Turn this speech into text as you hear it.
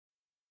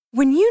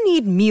When you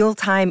need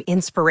mealtime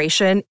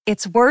inspiration,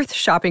 it's worth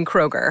shopping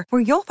Kroger,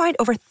 where you'll find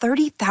over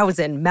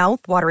 30,000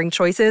 mouth-watering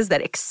choices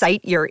that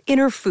excite your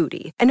inner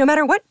foodie. And no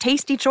matter what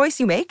tasty choice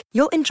you make,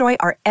 you'll enjoy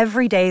our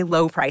everyday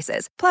low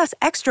prices, plus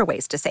extra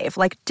ways to save,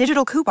 like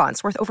digital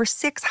coupons worth over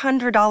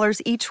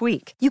 $600 each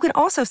week. You can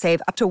also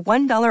save up to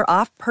 $1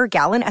 off per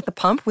gallon at the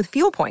pump with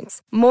fuel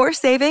points. More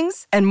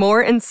savings and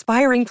more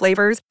inspiring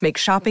flavors make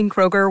shopping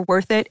Kroger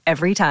worth it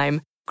every time.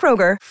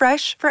 Kroger,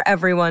 fresh for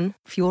everyone.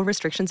 Fuel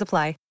restrictions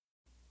apply.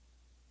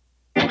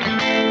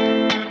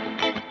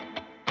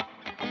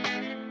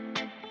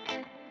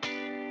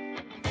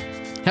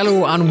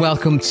 Hello and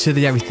welcome to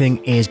the Everything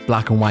is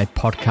Black and White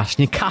podcast.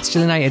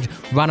 Newcastle United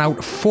ran out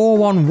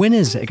 4-1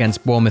 winners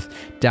against Bournemouth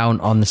down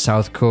on the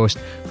south coast.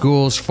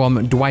 Goals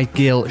from Dwight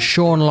Gale,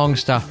 Sean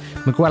Longstaff,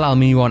 Miguel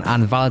Almiron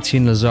and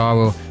Valentin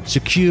Lazaro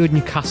secured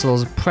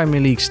Newcastle's Premier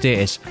League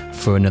status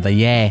for another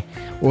year.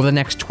 Over the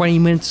next 20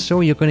 minutes or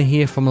so, you're going to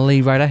hear from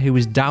Lee Ryder, who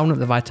was down at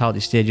the Vitality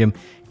Stadium,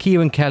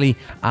 Kieran Kelly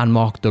and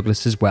Mark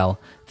Douglas as well.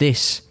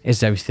 This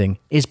is Everything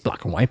is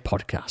Black and White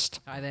podcast.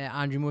 Hi there,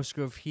 Andrew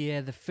Musgrove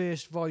here. The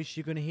first voice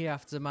you're going to hear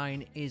after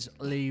mine is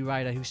Lee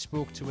Ryder, who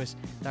spoke to us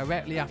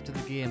directly after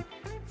the game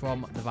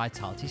from the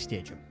Vitality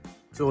Stadium.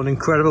 So an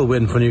incredible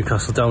win for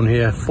Newcastle down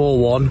here,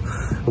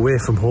 4-1 away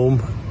from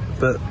home,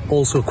 but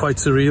also quite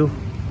surreal.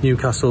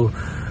 Newcastle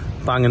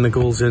banging the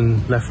goals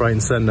in left, right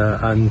and centre,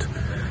 and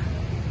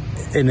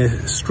in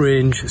a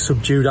strange,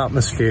 subdued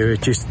atmosphere.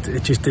 It just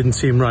didn't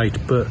seem right,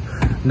 but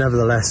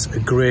nevertheless a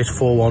great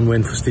 4-1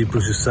 win for Steve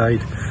Bruce's side.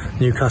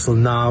 Newcastle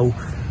now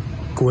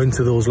go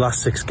into those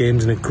last 6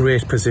 games in a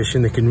great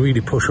position. They can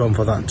really push on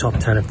for that top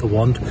 10 if they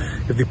want.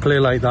 If they play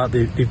like that,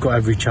 they've got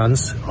every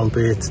chance,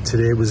 albeit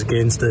today was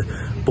against a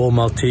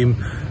Bournemouth team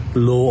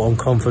low on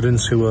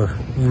confidence, who are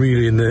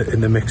really in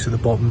the mix at the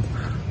bottom.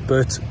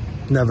 But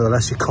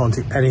nevertheless, you can't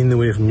take anything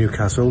away from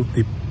Newcastle.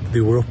 They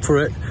were up for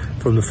it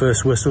from the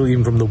first whistle,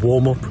 even from the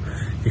warm-up.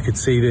 You could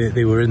see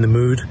they were in the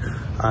mood,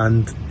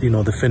 and you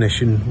know the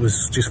finishing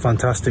was just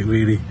fantastic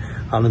really.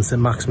 Alan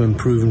St-Maximin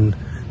proven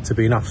to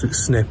be an absolute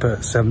snip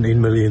at 17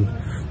 million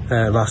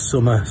last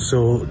summer,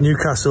 so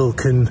Newcastle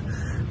can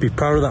be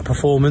proud of that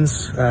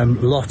performance.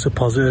 Lots of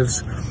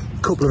positives,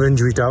 a couple of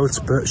injury doubts,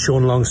 but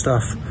Sean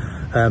Longstaff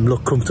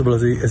looked comfortable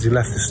as he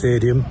left the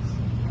stadium.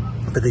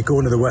 But they go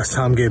into the West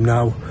Ham game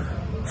now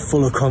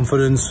full of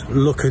confidence,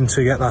 looking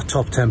to get that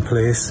top 10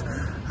 place.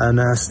 And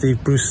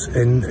Steve Bruce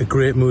in a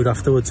great mood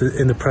afterwards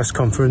in the press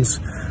conference.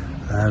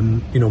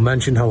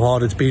 Mentioned how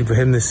hard it's been for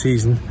him this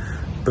season,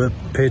 but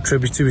paid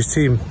tribute to his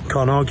team.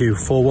 Can't argue.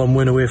 4-1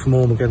 win away from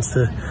home against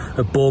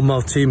a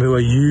Bournemouth team who are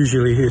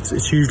usually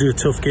it's usually a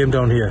tough game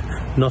down here.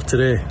 Not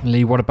today.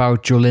 Lee, what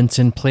about Joe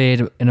Linton?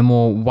 Played in a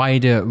more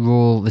wider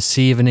role this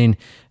evening.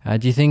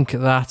 Do you think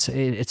that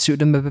it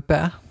suited him a bit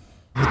better?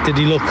 Did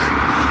he look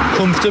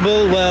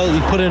comfortable? Well, he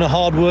put in a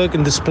hard work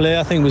and display.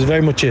 I think it was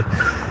very much a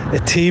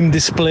team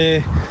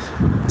display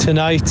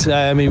tonight.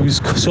 He was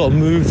sort of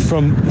moved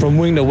from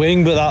wing to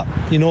wing, but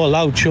that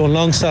allowed Sean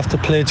Longstaff to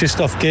play just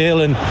off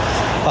Gale, and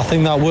I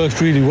think that worked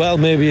really well.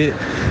 Maybe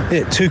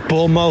it took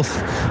Bournemouth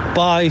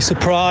by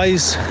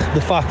surprise,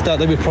 the fact that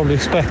they were probably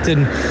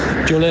expecting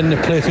Joe Linton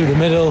to play through the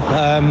middle,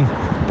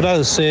 but as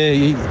I say,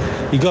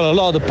 he got a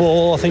lot of the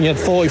ball. I think he had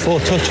 44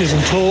 touches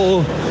in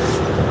total.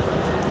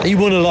 He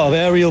won a lot of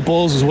aerial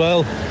balls as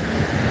well.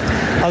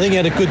 I think he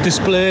had a good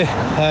display.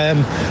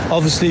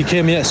 Obviously he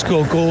came here to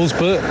score goals,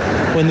 but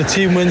when the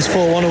team wins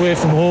 4-1 away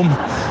from home,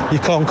 you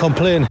can't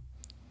complain.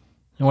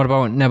 And what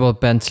about Neville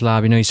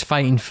Bentaleb? He's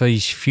fighting for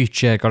his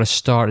future, got a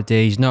start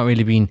today. He's not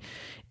really been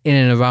in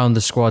and around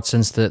the squad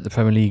since the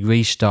Premier League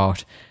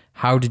restart.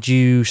 How did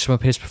you sum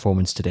up his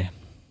performance today?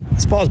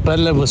 As far as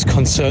Bentaleb was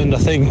concerned, I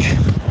think,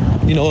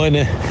 in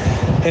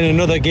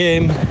another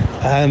game,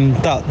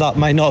 that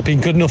might not have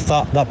been good enough,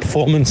 that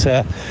performance.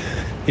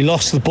 He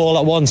lost the ball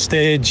at one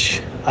stage,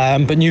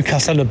 but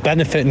Newcastle ended up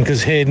benefiting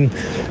because Hayden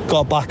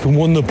got back and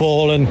won the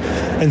ball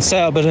and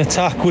set up an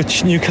attack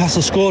which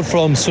Newcastle scored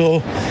from. So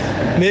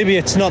maybe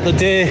it's not the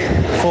day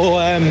for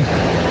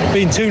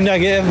being too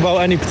negative about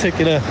any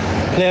particular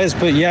players,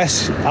 but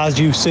yes, as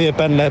you say,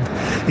 Bentaleb,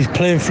 he's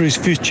playing for his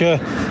future.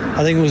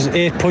 I think it was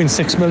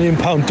 £8.6 million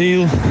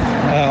deal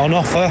on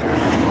offer.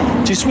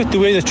 Just with the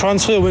way the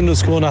transfer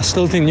window's going, I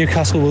still think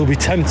Newcastle will be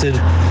tempted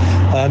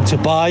to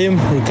buy him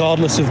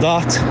regardless of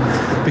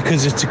that,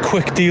 because it's a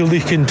quick deal they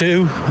can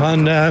do,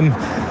 and I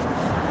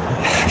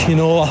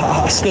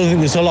still think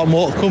there's a lot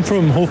more to come from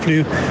him.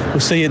 Hopefully we'll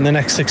see it in the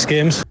next 6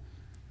 games.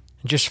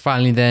 Just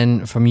finally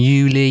then from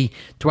you, Lee,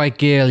 Dwight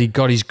Gale, he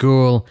got his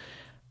goal.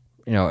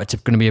 It's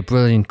going to be a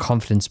brilliant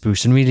confidence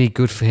boost and really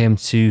good for him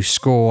to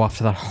score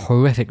after that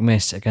horrific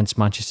miss against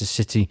Manchester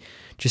City.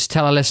 Just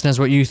tell our listeners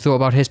what you thought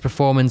about his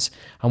performance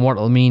and what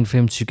it'll mean for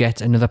him to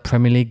get another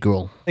Premier League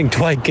goal. I think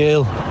Dwight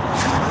Gale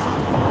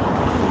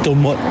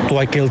done what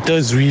Dwight Gale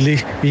does, really.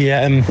 He,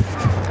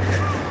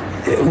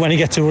 when he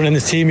gets to run in the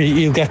team,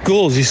 he'll get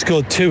goals. He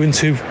scored 2 in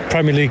 2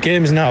 Premier League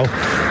games now.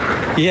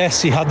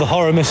 Yes, he had the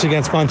horror miss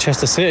against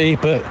Manchester City,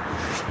 but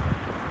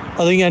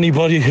I think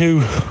anybody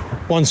who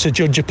wants to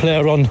judge a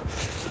player on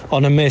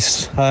on a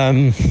miss.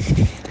 I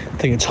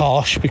think it's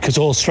harsh because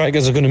all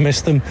strikers are going to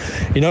miss them.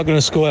 You're not going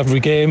to score every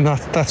game,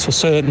 that's for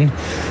certain.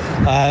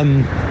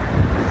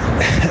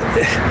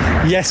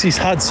 Yes, he's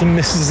had some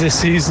misses this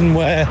season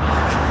where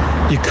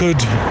you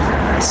could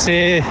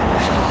say,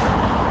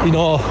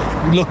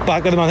 look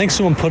back at him. I think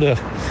someone put a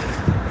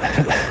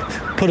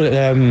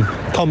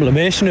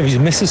compilation of his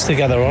misses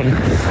together on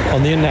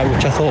the internet,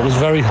 which I thought was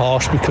very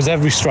harsh, because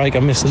every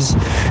striker misses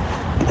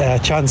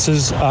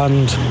chances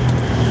and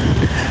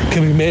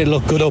can be made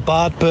look good or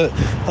bad. But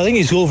I think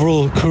his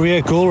overall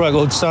career goal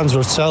record stands for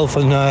itself,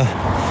 and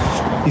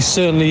he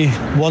certainly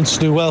wants to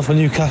do well for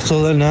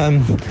Newcastle. And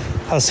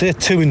I'll say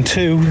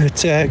 2-2.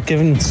 It's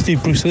given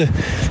Steve Bruce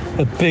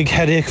a big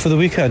headache for the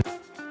weekend.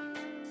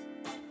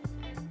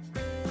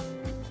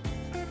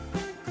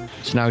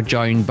 It's now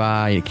joined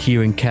by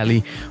Kieran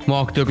Kelly.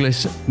 Mark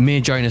Douglas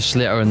may join us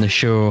later in the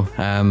show.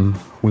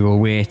 We will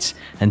wait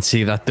and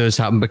see if that does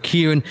happen. But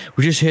Kieran,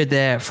 we just heard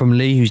there from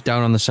Lee, who's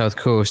down on the south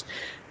coast.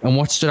 And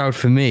what stood out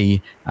for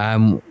me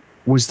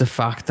was the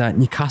fact that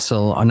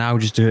Newcastle are now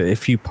just a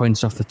few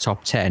points off the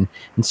top 10.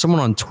 And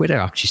someone on Twitter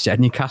actually said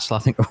Newcastle, I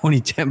think, are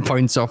only 10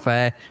 points off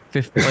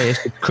fifth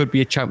place. It could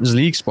be a Champions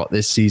League spot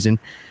this season.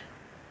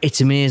 It's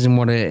amazing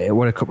what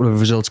a couple of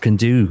results can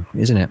do,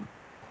 isn't it?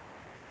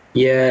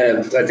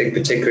 Yeah, I think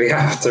particularly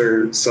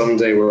after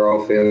Sunday, we were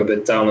all feeling a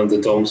bit down in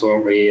the dumps,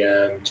 weren't we?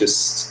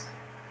 Just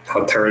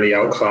how thoroughly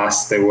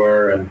outclassed they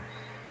were. And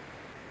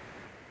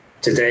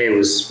today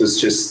was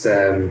just,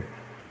 I'm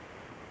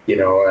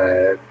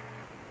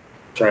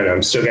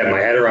still getting my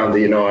head around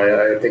it.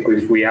 I think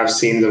we have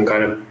seen them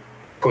kind of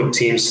put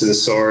teams to the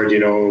sword,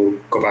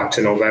 go back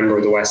to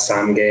November, the West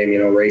Ham game,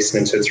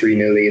 racing into a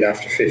 3-0 lead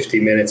after 50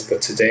 minutes.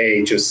 But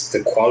today, just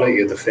the quality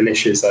of the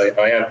finishes,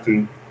 I have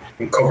been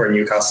covering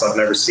Newcastle. I've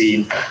never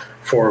seen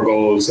 4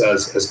 goals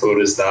as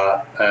good as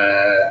that.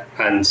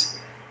 And,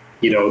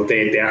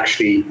 they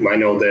actually, I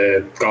know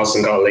the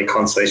Gosling got a late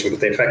consolation, but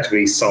they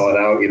effectively saw it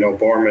out.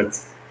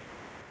 Bournemouth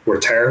were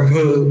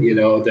terrible.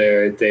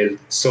 They're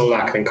so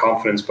lacking in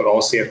confidence, but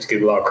also you have to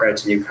give a lot of credit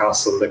to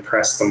Newcastle. They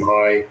pressed them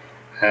high.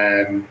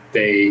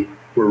 They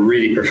were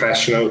really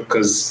professional,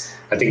 because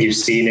I think you've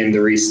seen in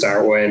the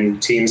restart when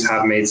teams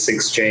have made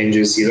 6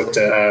 changes. You looked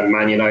at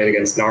Man United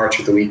against Norwich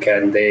at the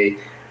weekend. They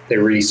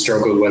really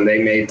struggled when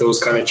they made those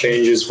kind of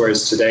changes,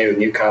 whereas today with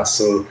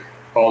Newcastle,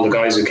 all the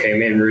guys who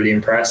came in really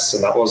impressed,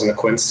 and that wasn't a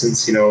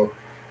coincidence.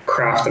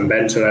 Kraft and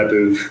Bentaleb,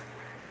 who've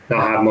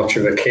not had much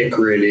of a kick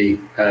really,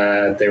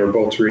 they were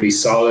both really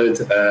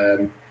solid.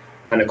 And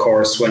of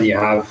course, when you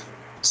have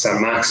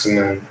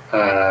Saint-Maximin,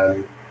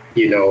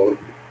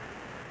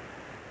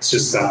 it's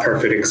just that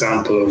perfect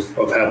example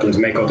of helping to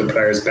make other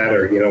players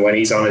better. When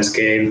he's on his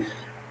game,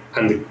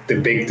 and the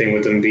big thing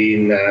with him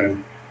being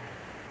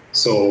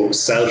so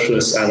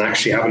selfless and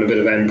actually having a bit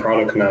of end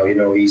product now.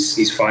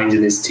 He's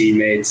finding his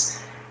teammates.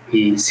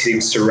 He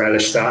seems to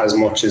relish that as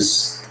much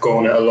as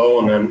going it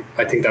alone. And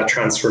I think that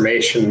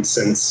transformation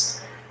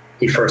since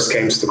he first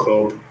came to the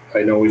club,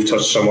 I know we've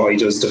touched on what he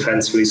does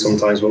defensively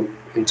sometimes, but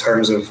in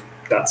terms of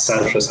that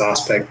selfless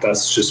aspect,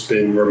 that's just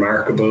been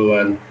remarkable.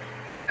 And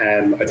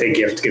I think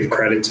you have to give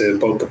credit to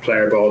both the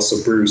player but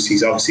also Bruce.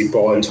 He's obviously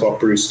bought into what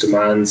Bruce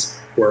demands,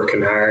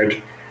 working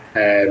hard,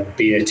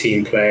 being a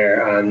team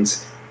player, and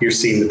you're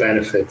seeing the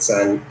benefits.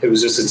 And it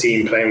was just a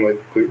team playing with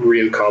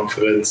real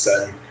confidence.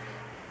 And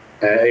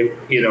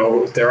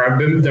there have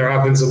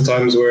been some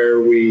times where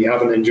we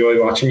haven't enjoyed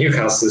watching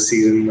Newcastle this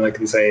season. I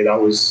can say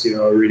that was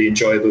a really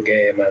enjoyable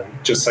game, and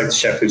just like the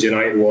Sheffield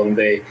United one,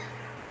 they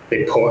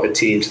put a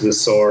team to the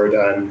sword,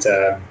 and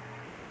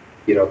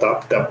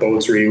that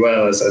bodes really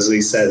well. As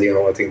Lee said,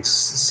 I think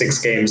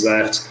 6 games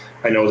left.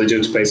 I know they do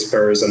have to play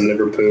Spurs and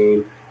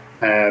Liverpool,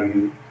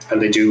 and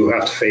they do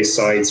have to face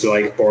sides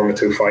like Bournemouth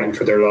who are fighting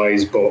for their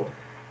lives, but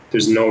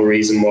there's no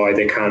reason why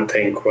they can't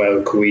think,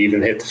 well, could we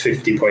even hit the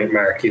 50-point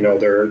mark?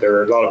 There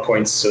are a lot of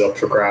points still up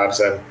for grabs,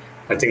 and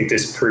I think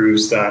this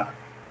proves that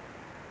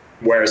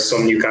whereas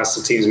some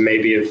Newcastle teams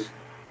maybe have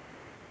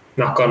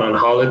not gone on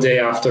holiday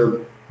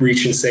after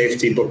reaching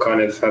safety, but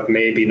kind of have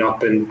maybe not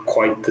been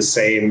quite the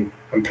same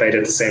and played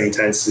at the same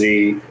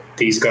intensity,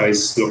 these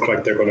guys look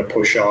like they're going to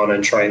push on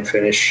and try and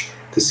finish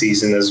the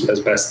season as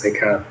best they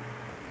can.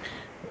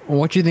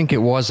 What do you think it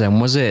was then?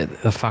 Was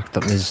it the fact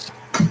that there's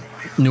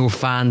no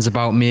fans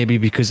about, maybe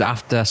because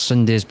after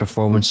Sunday's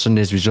performance,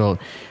 Sunday's result,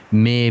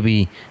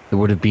 maybe there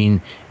would have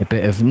been a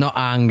bit of, not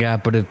anger,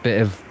 but a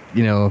bit of,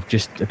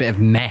 just a bit of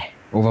meh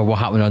over what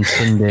happened on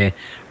Sunday.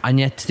 And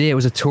yet today it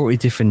was a totally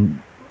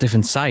different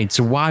side.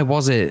 So why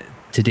was it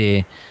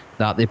today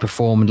that they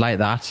performed like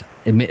that,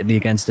 admittedly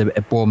against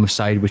a Bournemouth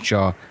side which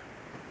are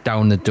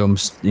down the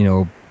dumps,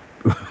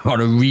 on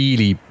a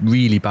really,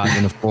 really bad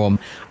run of form,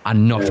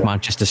 and not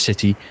Manchester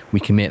City? We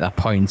can make that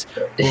point.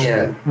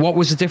 Yeah. What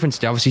was the difference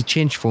today? Obviously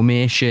changed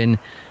formation,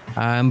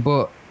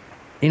 but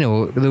there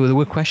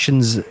were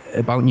questions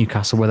about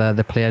Newcastle whether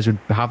the players would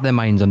have their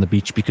minds on the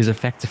beach, because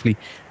effectively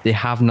they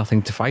have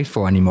nothing to fight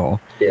for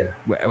anymore. Yeah.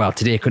 Well,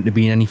 today couldn't have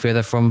been any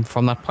further from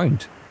that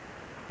point.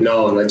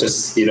 No, and I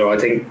just, I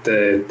think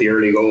the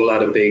early goal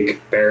had a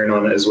big bearing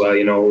on it as well.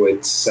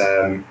 It's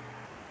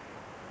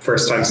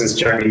first time since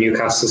January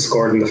Newcastle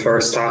scored in the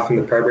first half in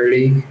the Premier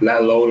League,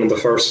 let alone in the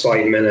first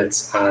 5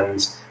 minutes.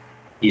 And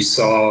you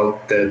saw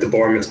the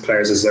Bournemouth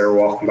players as they were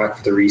walking back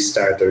for the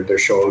restart, their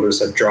shoulders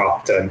had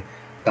dropped. And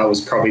that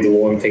was probably the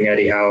one thing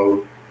Eddie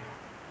Howe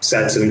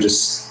said to them,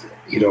 just,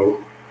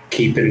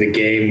 keep in the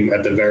game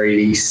at the very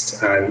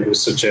least. And it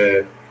was such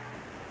a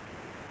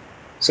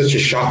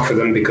shock for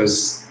them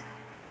because,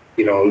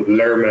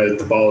 Lerma,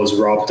 the ball was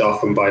robbed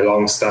off him by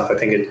Longstaff. I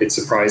think it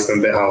surprised them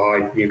a bit how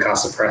high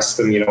Newcastle pressed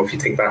them. If you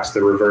think back to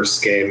the reverse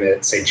game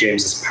at St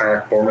James's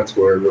Park, Bournemouth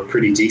were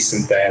pretty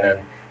decent then,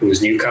 and it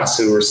was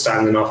Newcastle who were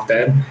standing off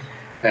then.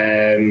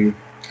 And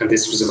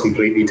this was a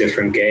completely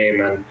different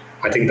game, and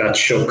I think that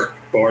shook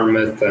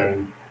Bournemouth,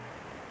 and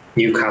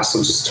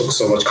Newcastle just took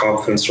so much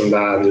confidence from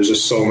that, and there's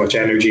just so much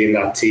energy in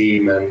that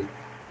team. And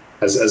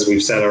as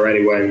we've said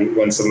already,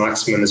 when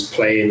Saint-Maximin is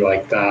playing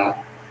like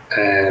that,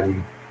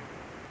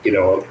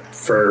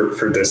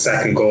 for the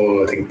second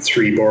goal, I think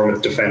 3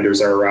 Bournemouth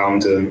defenders are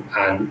around him,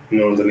 and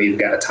none of them even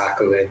get a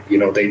tackle in.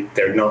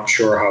 They're not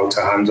sure how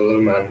to handle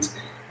him, and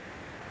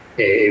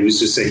it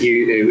was just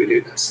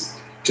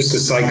a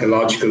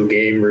psychological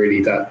game,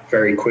 really, that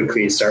very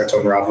quickly started to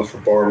unravel for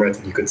Bournemouth,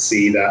 and you could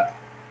see that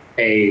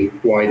A,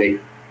 why they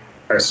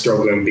are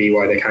struggling, B,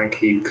 why they can't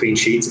keep clean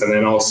sheets, and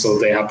then also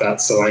they have that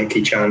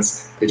Solanke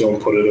chance, they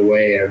don't put it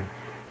away, and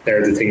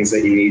they're the things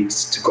that you need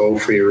to go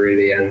for you,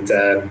 really. And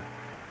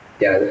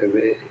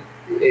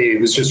it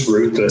was just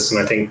ruthless.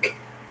 And I think,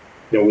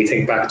 we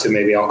think back to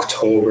maybe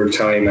October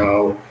time,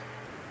 how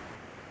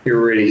you're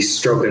really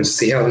struggling to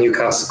see how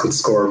Newcastle could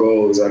score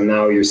goals, and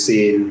now you're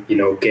seeing,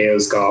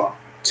 Gale's got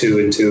 2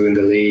 and 2 in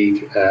the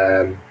league.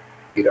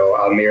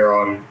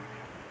 Almiron,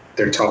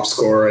 their top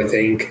scorer, I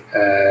think.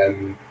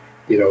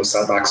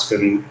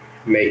 Saint-Maximin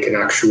making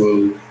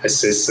actual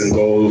assists and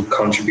goal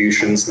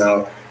contributions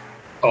now.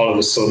 All of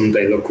a sudden,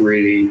 they look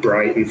really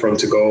bright in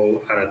front of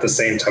goal, and at the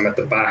same time, at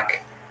the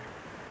back,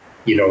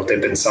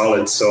 they've been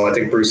solid. So I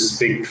think Bruce's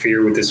big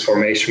fear with this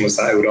formation was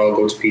that it would all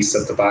go to pieces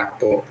at the back,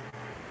 but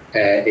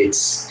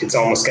it's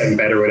almost getting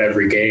better with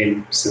every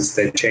game since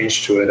they've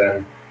changed to it,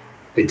 and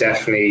it's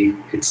definitely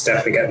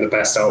getting the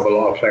best out of a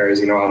lot of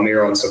players.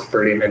 Almiron's looked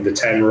brilliant in the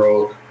 10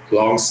 role.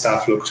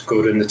 Longstaff looked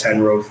good in the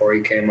 10 role before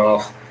he came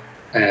off.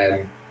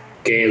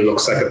 Gale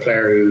looks like a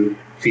player who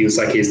feels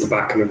like he has the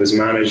backing of his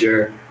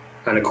manager,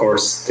 and of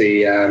course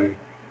we all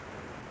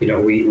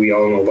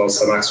know about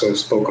Saint-Maximin. We've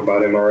spoke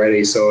about him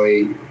already, so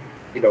in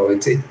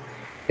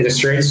a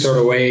strange sort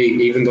of way,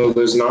 even though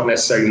there's not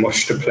necessarily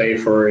much to play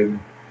for in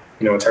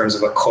terms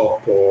of a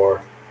cup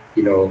or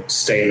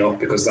staying up,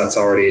 because that's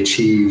already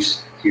achieved,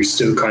 you're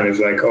still kind of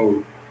like,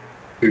 it'd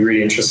be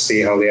really interesting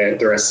to see how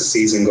the rest of the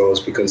season goes,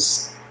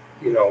 because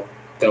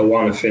they'll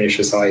want to finish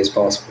as high as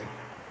possible.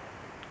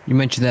 You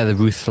mentioned there the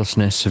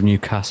ruthlessness of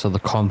Newcastle, the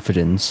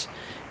confidence.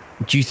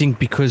 Do you think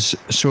because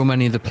so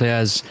many of the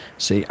players,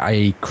 say,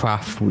 i.e.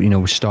 Kraft,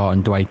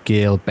 starting Dwight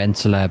Gale,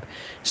 Bentaleb,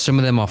 some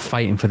of them are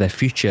fighting for their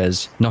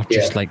futures, not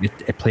just like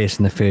a place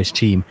in the first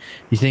team?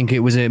 You think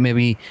it was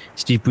maybe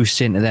Steve Bruce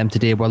saying to them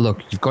today, well,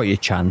 look, you've got your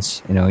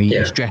chance.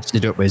 He's dressed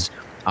it up as,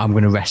 I'm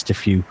going to rest a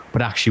few.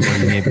 But actually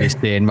what he maybe is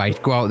saying, right,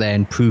 go out there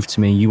and prove to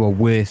me you are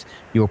worth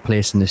your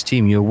place in this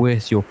team. You're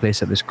worth your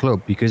place at this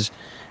club. Because,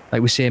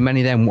 like we say,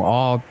 many of them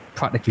are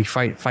practically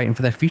fighting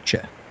for their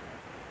future.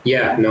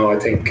 Yeah, no, I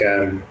think...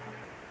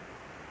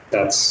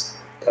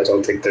 I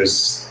don't think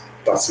that's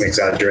an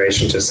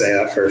exaggeration to say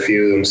that for a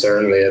few of them,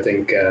 certainly. I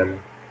think,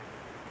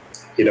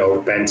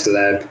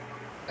 Bentaleb,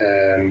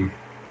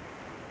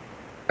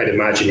 I'd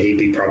imagine he'd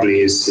be probably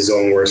his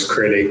own worst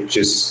critic,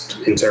 just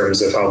in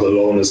terms of how the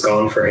loan has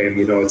gone for him.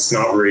 It's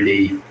not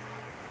really,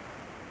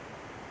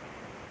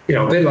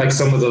 a bit like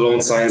some of the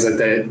loan signs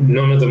that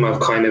none of them have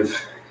kind of,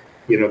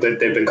 they've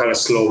been kind of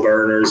slow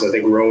burners. I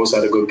think Rose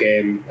had a good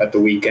game at the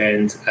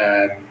weekend.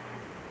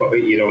 But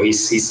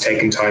he's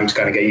taken time to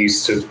kind of get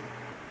used to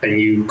a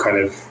new kind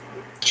of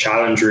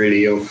challenge,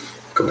 really,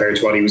 compared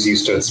to what he was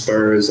used to at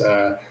Spurs.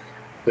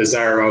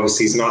 Lazar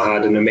obviously has not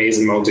had an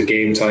amazing amount of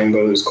game time, but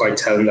it was quite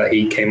telling that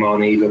he came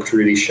on. He looked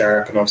really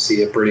sharp, and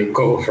obviously a brilliant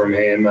goal from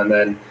him. And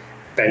then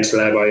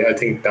Bentaleb, I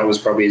think that was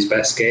probably his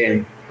best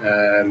game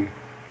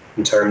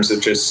in terms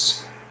of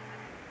just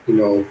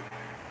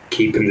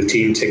keeping the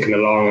team ticking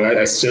along.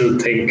 I still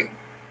think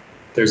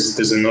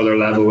there's another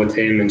level with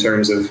him in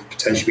terms of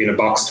potentially being a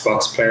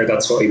box-to-box player.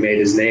 That's what he made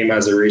his name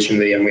as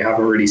originally, and we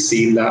haven't really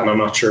seen that, and I'm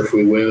not sure if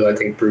we will. I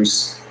think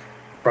Bruce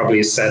probably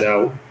has set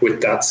out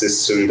with that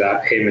system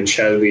that him and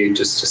Shelby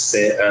just to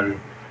sit and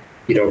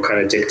kind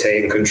of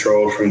dictate and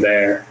control from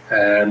there.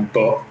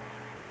 But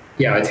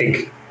yeah, I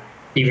think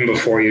even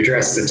before you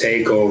address the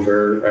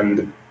takeover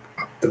and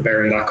the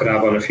bearing that could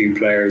have on a few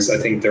players, I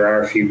think there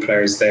are a few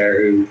players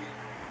there who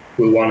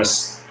will want to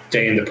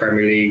stay in the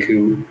Premier League,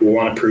 who will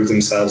want to prove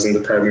themselves in the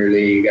Premier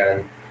League,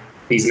 and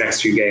these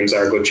next few games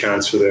are a good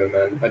chance for them.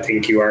 And I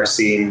think you are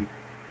seeing,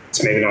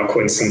 it's maybe not a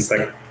coincidence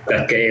that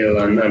Gale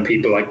and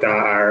people like that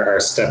are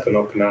stepping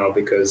up now,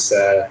 because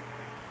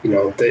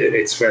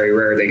it's very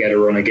rare they get a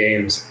run of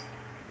games.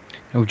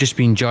 We've just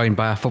been joined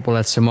by our football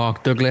editor,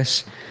 Mark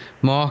Douglas.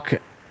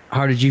 Mark,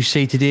 how did you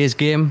see today's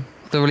game?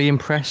 Thoroughly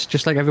impressed,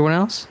 just like everyone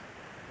else?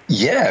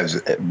 Yeah, it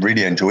was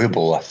really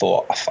enjoyable. I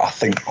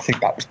think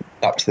that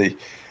was the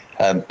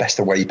best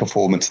away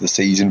performance of the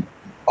season,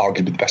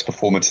 arguably the best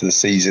performance of the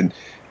season,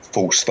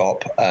 full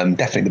stop.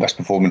 Definitely the best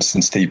performance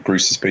since Steve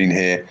Bruce has been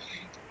here.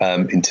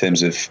 In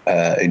terms of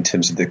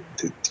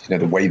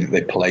the way that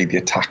they played, the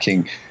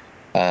attacking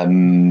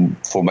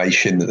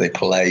formation that they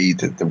played,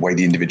 the way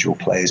the individual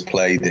players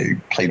played, they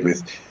played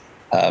with.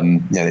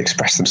 They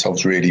expressed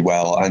themselves really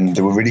well, and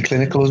they were really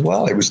clinical as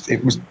well. It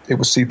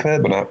was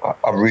superb, and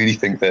I really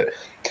think that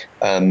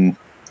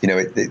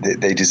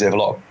they deserve a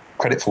lot of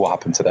credit for what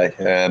happened today.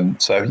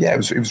 It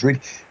was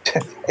really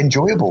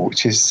enjoyable,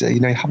 which is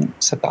I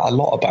haven't said that a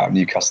lot about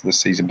Newcastle this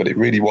season, but it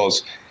really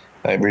was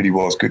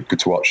good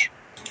to watch.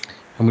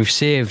 And we've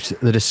saved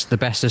the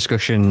best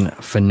discussion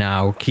for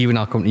now. Kieran,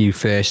 I'll come to you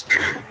first.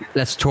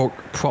 Let's talk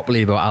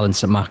properly about Allan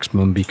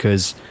Saint-Maximin,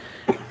 because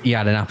he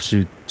had an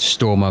absolute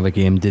storm of a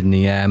game, didn't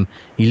he?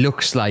 He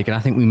looks like, and I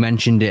think we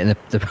mentioned it in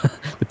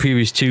the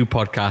previous two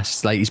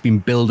podcasts, like he's been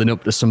building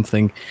up to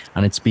something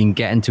and it's been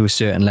getting to a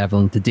certain level.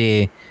 And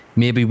today,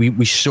 maybe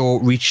we saw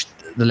reached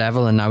the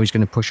level and now he's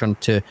going to push on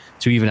to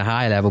even a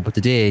higher level. But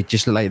today, it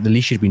just looked like the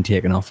leash had been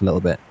taken off a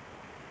little bit.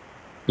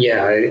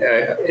 Yeah,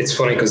 it's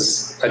funny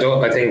because I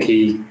think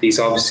he's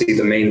obviously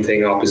the main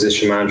thing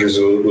opposition managers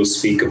will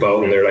speak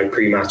about in their like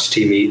pre-match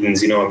team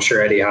meetings. I'm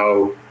sure Eddie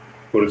Howe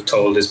would have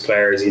told his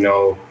players,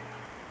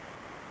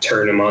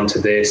 turn him onto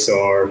this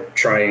or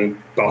try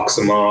and box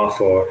him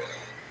off, or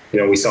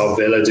we saw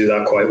Villa do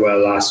that quite well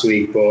last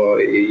week, but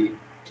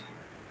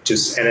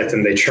just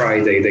anything they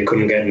tried, they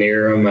couldn't get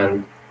near him.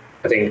 And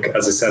I think,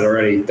 as I said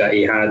already, that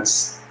he had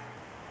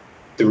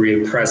the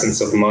real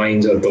presence of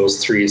mind of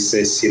those 3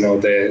 assists,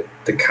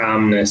 the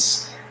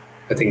calmness.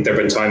 I think there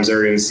have been times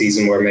earlier in the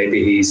season where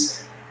maybe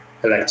he's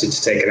elected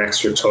to take an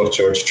extra touch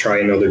or to try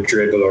another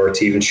dribble or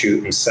to even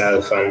shoot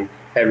himself, and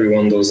every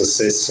one of those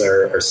assists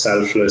are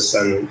selfless,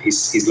 and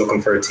he's looking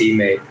for a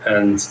teammate,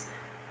 and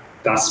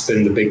that's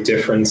been the big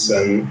difference,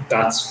 and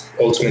that's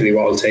ultimately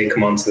what will take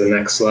him on to the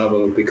next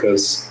level,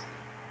 because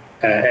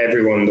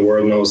everyone in the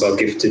world knows how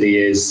gifted he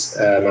is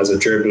as a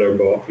dribbler,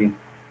 but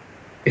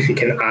if he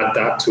can add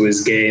that to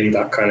his game,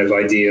 that kind of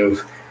idea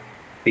of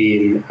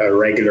being a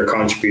regular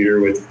contributor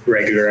with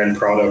regular end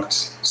product,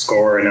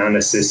 scoring and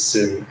assists,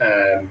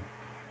 and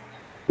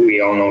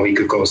we all know he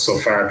could go so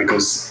far,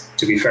 because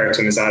to be fair to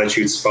him, his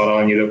attitude's spot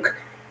on. You look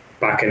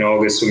back in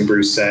August when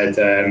Bruce said,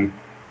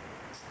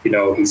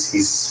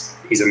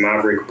 he's a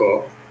maverick,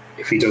 but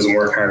if he doesn't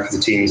work hard for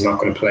the team, he's not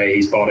going to play.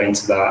 He's bought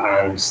into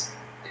that, and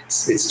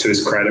it's to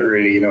his credit,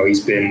 really.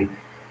 He's been,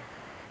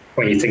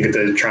 when you think of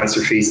the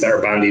transfer fees that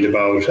are bandied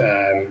about,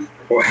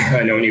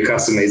 I know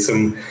Newcastle made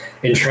some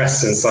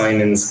interesting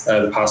signings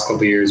the past couple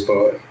of years,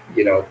 but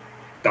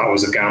that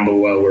was a gamble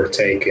well worth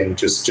taking,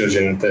 just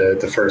judging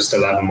the first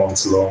 11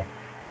 months alone.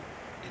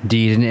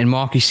 Indeed, and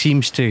Mark, he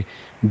seems to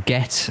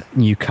get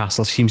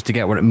Newcastle, seems to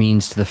get what it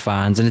means to the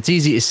fans, and it's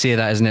easy to say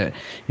that, isn't it?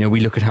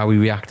 We look at how he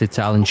reacted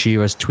to Alan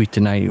Shearer's tweet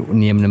tonight,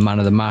 naming him man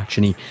of the match,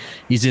 and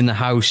he's in the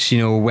house,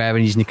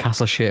 wearing his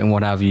Newcastle shirt and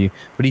what have you.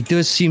 But he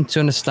does seem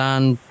to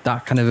understand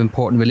that kind of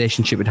important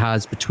relationship it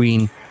has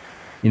between,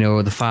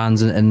 the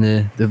fans and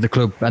the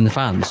club and the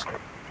fans.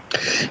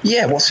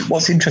 Yeah,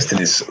 what's interesting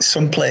is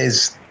some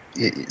players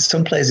it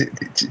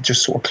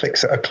just sort of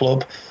clicks at a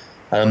club.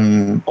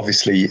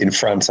 Obviously, in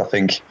France, I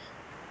think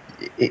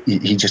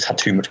he just had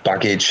too much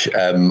baggage.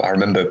 I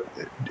remember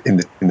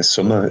in the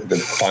summer, the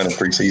final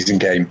pre-season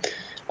game,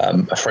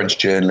 a French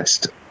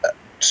journalist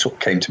sort of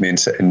came to me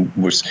and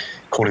was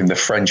calling the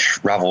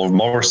French Ravel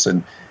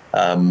Morrison,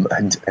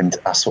 and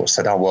I sort of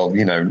said, "Oh well,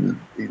 he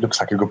looks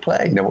like a good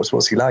player.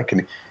 What's he like?"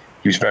 And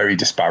he was very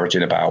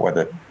disparaging about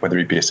whether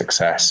he'd be a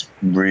success.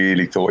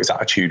 Really thought his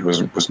attitude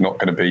was not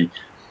going to be.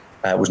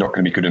 Was not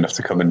going to be good enough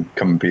to come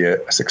and be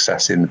a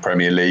success in the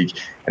Premier League.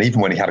 And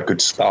even when he had a good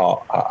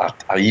start, I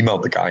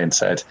emailed the guy and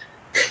said,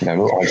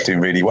 look, he's doing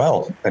really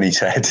well. And he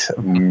said,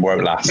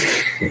 won't last.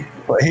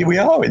 But here we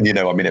are. And,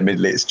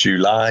 admittedly it's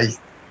July,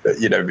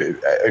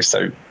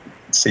 so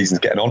season's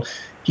getting on.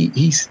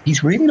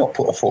 He's really not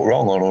put a foot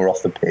wrong on or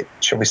off the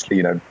pitch.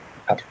 Obviously,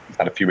 had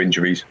a few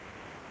injuries,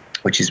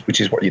 which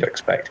is what you'd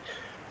expect.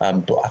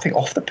 But I think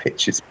off the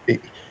pitch,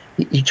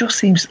 he just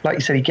seems, like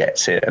you said, he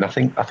gets it. And I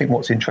think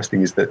what's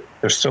interesting is that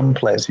there's some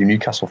players who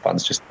Newcastle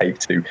fans just take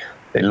to.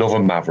 They love a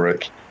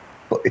maverick,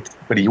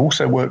 but he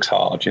also works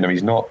hard.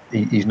 It's not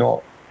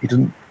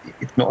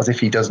as if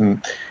he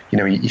doesn't.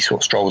 He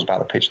sort of strolls about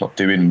the pitch, not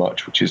doing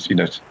much, which is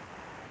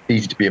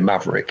easy to be a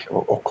maverick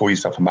or call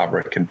yourself a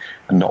maverick and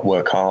not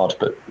work hard.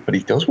 But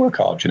he does work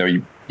hard.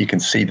 You can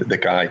see that the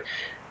guy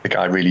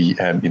really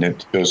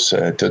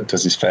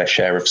does his fair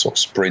share of sort of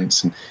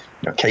sprints, and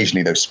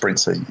occasionally those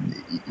sprints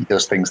he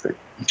does things that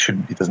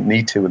he doesn't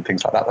need to, and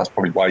things like that. That's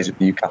probably why he's at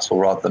Newcastle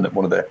rather than at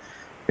one of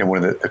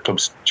the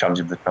clubs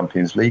challenging for the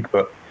Champions League.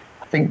 But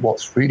I think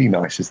what's really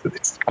nice is that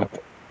it's kind of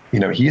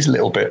he is a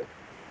little bit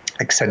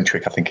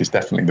eccentric, I think, is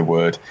definitely the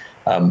word.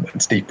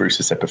 And Steve Bruce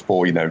has said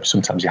before,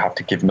 sometimes you have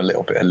to give him a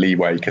little bit of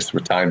leeway, because there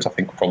were times, I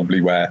think, probably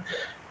where,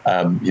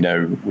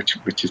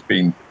 which has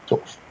been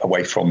sort of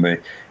away from the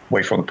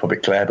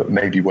public glare, but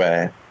maybe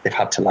where they've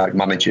had to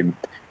manage him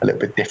a little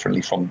bit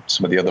differently from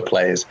some of the other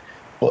players.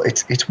 But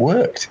it's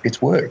worked.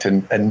 It's worked,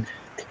 and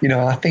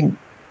I think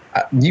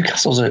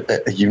Newcastle's a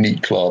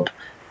unique club.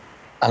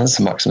 Alan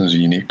Saint-Maximin's a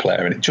unique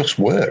player, and it just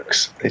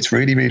works. It's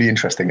really, really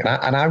interesting.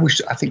 And I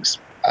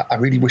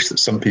really wish that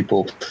some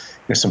people,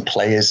 some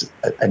players,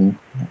 and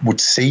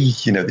would see,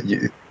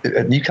 that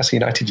at Newcastle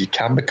United you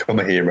can become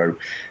a hero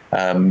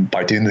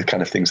by doing the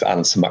kind of things that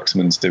Alan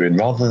Saint-Maximin's doing,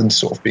 rather than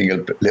sort of being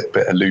little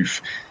bit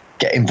aloof.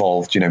 Get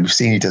involved. We've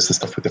seen he does the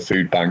stuff with the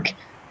food bank.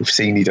 We've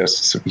seen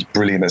he's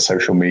brilliant at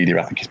social media.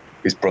 I think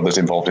his brother's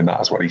involved in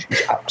that as well. He's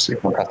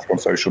absolutely fantastic on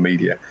social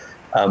media.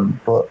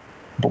 But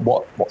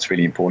what's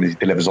really important is he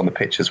delivers on the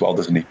pitch as well,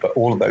 doesn't he? But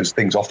all of those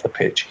things off the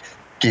pitch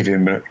give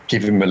him a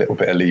little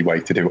bit of leeway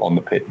to do it on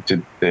the pitch,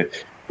 to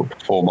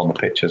perform on the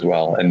pitch as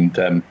well.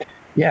 And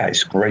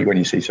it's great when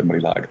you see somebody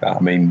like that. I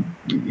mean,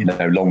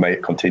 long may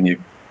it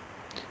continue.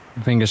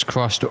 Fingers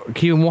crossed.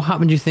 Kieran, what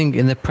happened, do you think,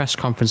 in the press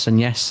conference on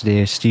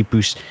yesterday? Steve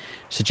Bruce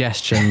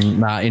suggestion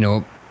that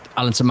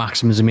Alan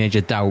Saint-Maximin is a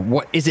major doubt.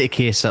 What is it, a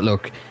case that,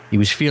 look, he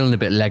was feeling a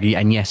bit leggy,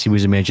 and yes, he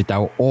was a major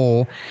doubt,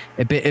 or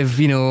a bit of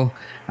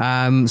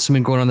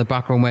something going on in the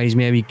background where he's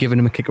maybe giving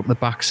him a kick up the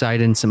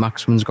backside, and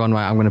Saint-Maximin's gone,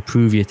 right, I'm going to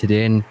prove you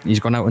today, and he's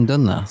gone out and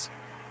done that?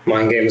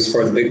 Mind games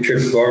for the big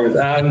trip forward.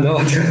 No,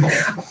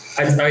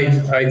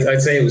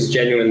 I'd say it was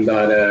genuine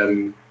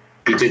that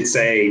he did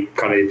say,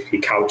 kind of, he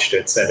couched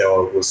it, said,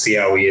 we'll see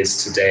how he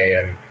is today,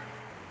 and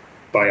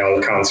by all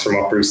accounts, from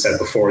what Bruce said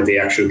before the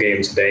actual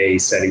game today, he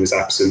said he was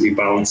absolutely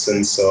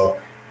bouncing.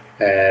 So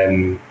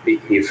he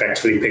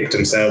effectively picked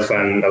himself,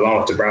 and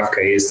along with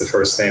Dubravka, he is the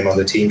first name on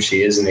the team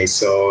sheet, isn't he?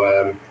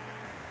 So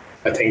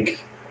I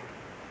think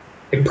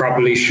it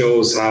probably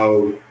shows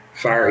how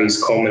far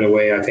he's come in a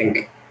way. I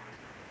think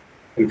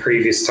in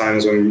previous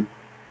times when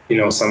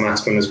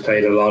Saint-Maximin has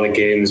played a lot of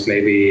games,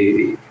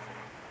 maybe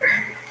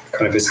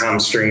kind of his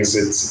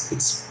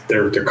hamstrings,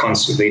 they're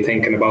constantly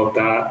thinking about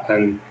that,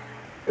 and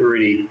it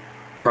really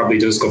probably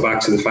does go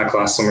back to the fact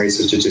last summer he's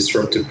such a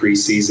disruptive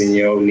pre-season.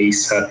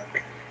 Nice had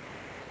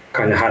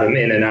kind of had him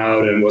in and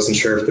out and wasn't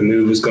sure if the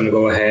move was going to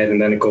go ahead,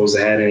 and then it goes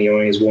ahead, and he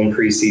only has one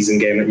pre-season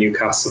game at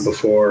Newcastle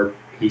before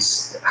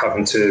he's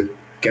having to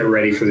get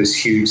ready for this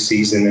huge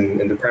season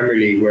in the Premier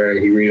League, where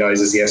he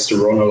realises he has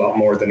to run a lot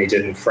more than he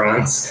did in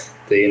France.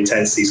 The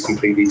intensity is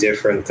completely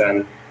different,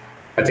 and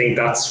I think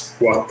that's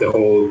what the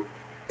whole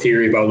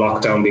theory about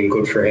lockdown being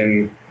good for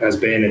him has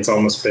been. It's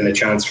almost been a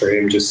chance for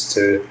him just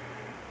to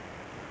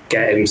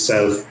get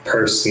himself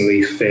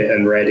personally fit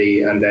and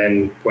ready, and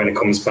then when it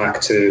comes back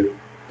to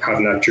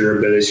having that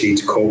durability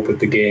to cope with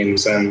the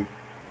games. And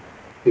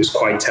it was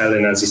quite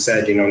telling, as he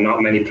said,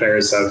 not many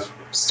players have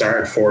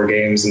started 4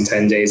 games in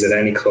 10 days at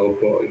any club,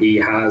 but he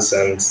has,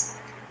 and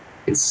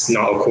it's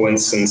not a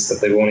coincidence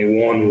that they've only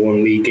won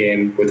 1 league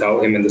game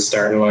without him in the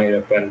starting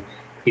lineup, and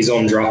he's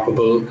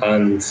undroppable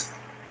and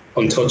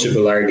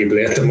untouchable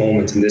arguably at the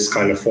moment in this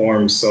kind of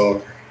form.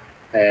 So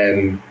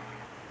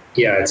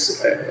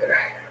it's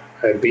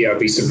I'd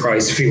be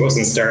surprised if he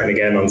wasn't starting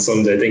again on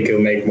Sunday. I think he'll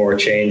make more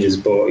changes,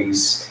 but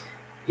he's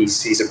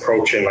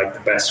approaching like the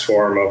best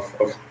form of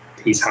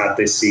he's had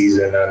this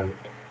season,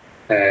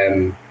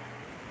 and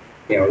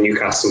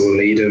Newcastle will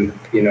need him.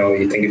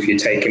 You think if you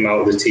take him out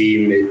of the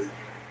team, it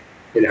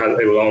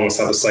will almost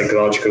have a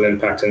psychological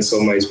impact in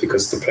some ways,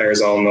 because the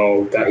players all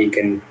know that he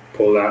can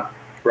pull that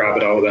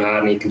rabbit out of the hat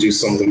and he can do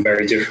something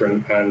very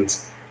different, and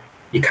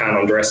you can't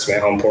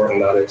underestimate how important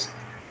that is.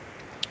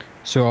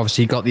 So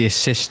obviously he got the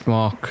assist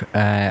mark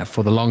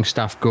for the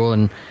Longstaff goal,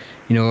 and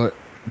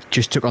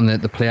just took on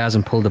the players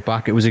and pulled it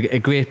back. It was a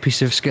great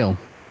piece of skill.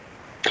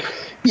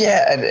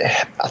 Yeah, and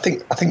I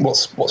think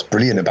what's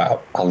brilliant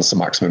about Alan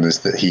Saint-Maximin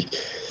is that he's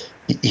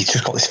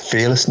just got this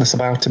fearlessness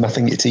about him. I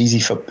think it's easy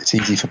for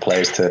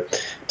players to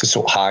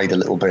sort of hide a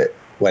little bit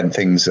when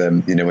things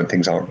when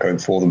things aren't going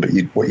for them. But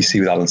what you see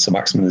with Alan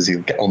Saint-Maximin is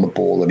he'll get on the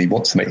ball and he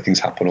wants to make things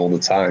happen all the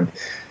time.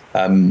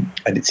 And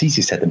it's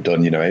easier said than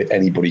done.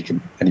 Anybody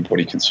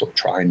can sort of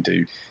try and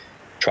do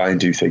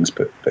things,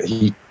 but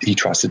he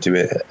tries to do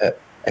it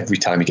every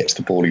time he gets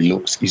the ball. He's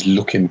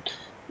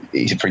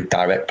a very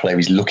direct player.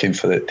 He's looking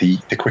for the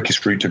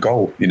quickest route to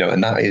goal.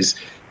 And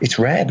it's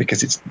rare,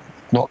 because it's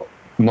not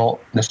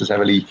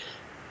necessarily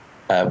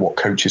what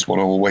coaches want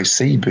to always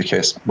see,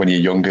 because when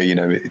you're younger,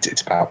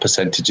 it's about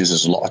percentages.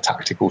 There's a lot of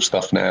tactical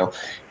stuff now.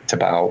 It's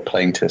about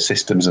playing to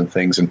systems and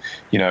things. And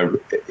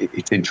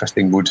it's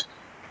interesting. Would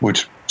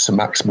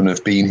Saint-Maximin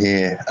have been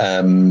here,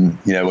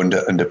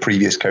 under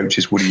previous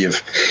coaches? Would he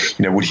have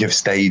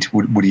stayed?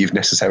 Would he have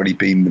necessarily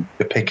been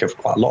the pick of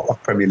quite a lot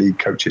of Premier League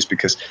coaches?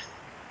 Because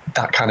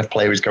that kind of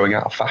player is going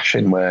out of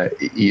fashion, where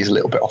he is a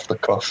little bit off the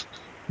cuff,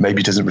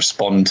 maybe doesn't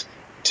respond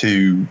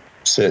to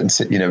certain,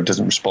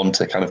 doesn't respond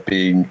to kind of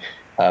being,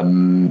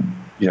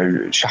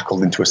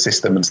 shackled into a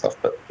system and stuff.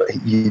 But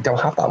you don't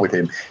have that with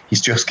him.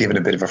 He's just given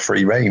a bit of a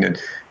free rein.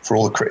 And for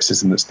all the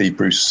criticism that Steve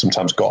Bruce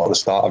sometimes got at the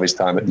start of his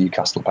time at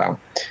Newcastle about,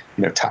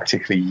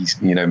 tactically,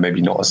 he's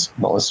maybe not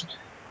as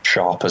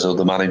sharp as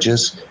other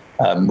managers.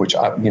 Which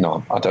I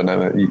don't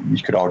know.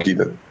 You could argue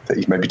that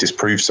he's maybe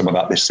disproved some of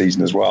that this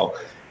season as well.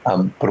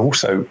 But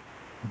also,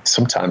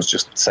 sometimes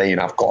just saying,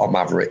 I've got a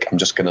maverick, I'm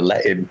just going to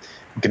let him.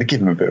 I'm going to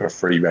give him a bit of a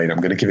free rein.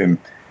 I'm going to give him,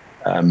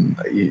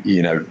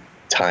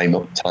 time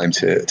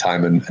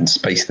and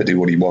space to do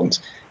what he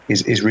wants.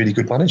 Is really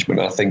good management.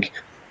 And I think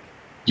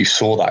you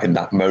saw that in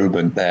that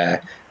moment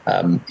there.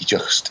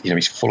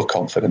 He's full of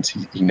confidence.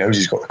 He knows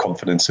he's got the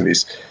confidence of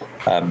his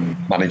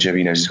manager.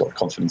 He knows he's got the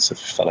confidence of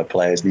fellow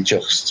players, and he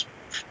just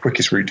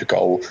quickest route to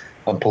goal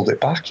and pulled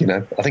it back.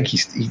 I think he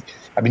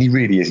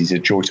really is. He's a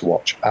joy to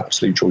watch,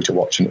 absolute joy to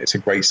watch, and it's a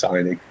great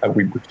signing.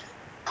 We would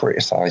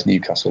criticise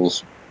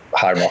Newcastle's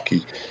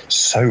hierarchy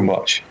so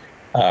much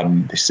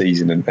this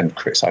season and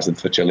criticise them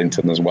for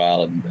Joelinton as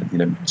well,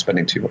 and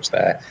spending too much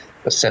there.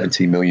 But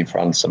 17 million for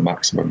Anderson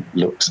maximum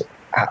looks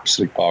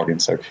absolute bargain.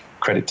 So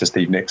credit to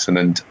Steve Nickson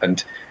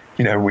and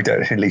we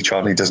don't. Lee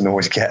Charnley doesn't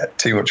always get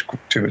too much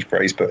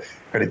praise, but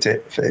credit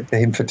to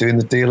him for doing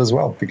the deal as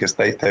well, because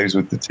those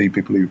were the two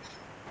people who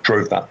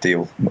drove that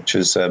deal, much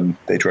as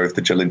they drove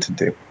the Joelinton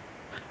deal.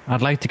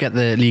 I'd like to get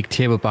the league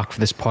table back for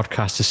this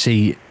podcast to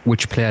see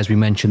which players we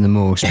mentioned the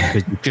most,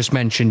 because you just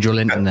mentioned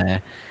Joelinton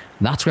there.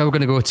 And that's where we're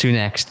going to go to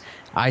next.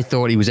 I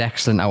thought he was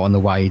excellent out on the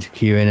wide,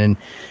 Kieran, and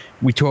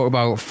we talk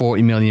about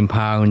 £40 million,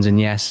 and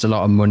yes, it's a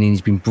lot of money.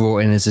 He's been brought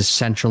in as a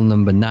central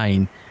number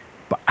 9.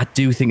 But I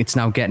do think it's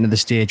now getting to the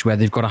stage where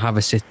they've got to have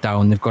a sit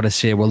down. They've got to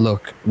say, well,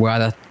 look, we're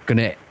either going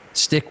to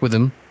stick with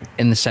him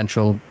in the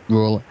central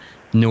role,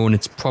 knowing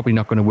it's probably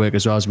not going to work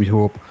as well as we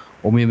hope,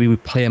 or maybe we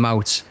play him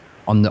out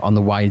on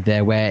the wide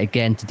there, where,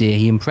 again, today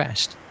he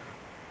impressed.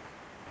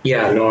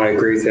 Yeah, no, I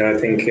agree with you. I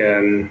think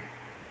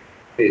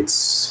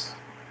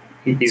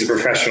he's a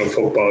professional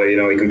footballer.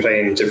 He can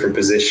play in different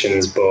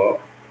positions, but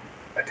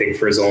I think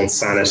for his own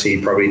sanity,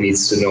 he probably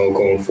needs to know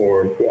going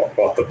forward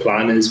what the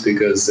plan is,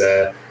 because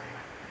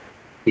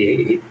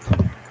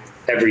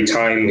every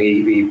time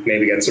he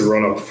maybe gets a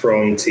run up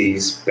front,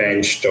 he's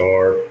benched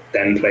or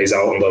then plays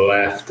out on the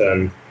left.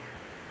 And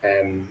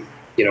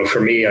for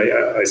me,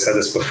 I said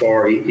this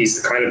before,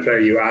 he's the kind of player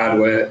you add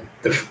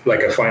with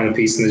like a final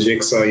piece in the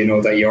jigsaw.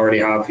 That you already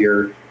have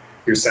your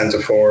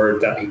centre forward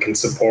that he can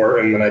support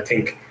him. And I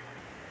think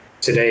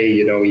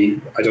today,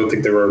 I don't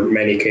think there were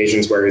many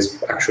occasions where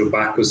his actual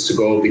back was to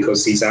goal,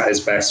 because he's at his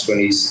best when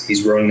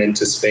he's running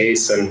into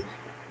space and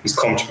he's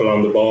comfortable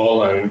on the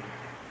ball. And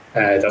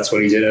that's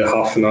what he did at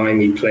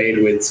Hoffenheim. He played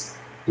with,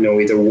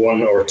 either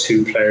one or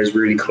two players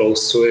really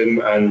close to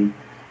him, and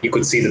you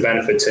could see the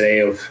benefit today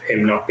of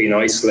him not being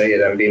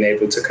isolated and being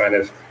able to kind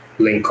of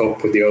link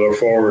up with the other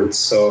forwards.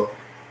 So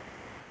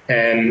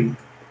I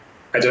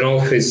don't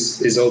know if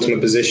his ultimate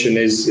position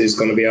is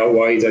going to be out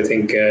wide. I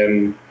think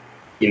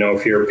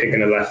if you're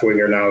picking a left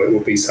winger now, it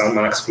would be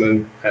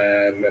Saint-Maximin,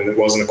 and it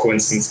wasn't a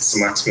coincidence that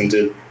Saint-Maximin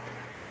did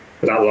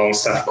for that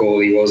Longstaff goal.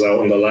 He was out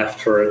on the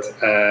left for it,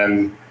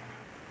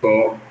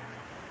 but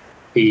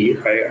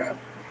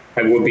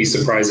I would be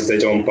surprised if they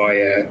don't buy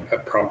a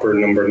proper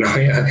number 9.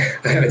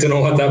 I don't know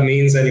what that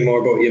means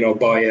anymore, but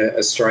buy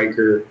a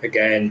striker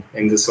again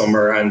in the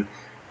summer and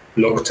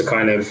look to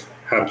kind of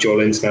have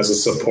Joelinton as a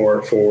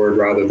support forward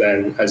rather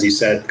than, as you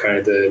said, kind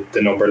of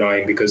the number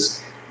 9,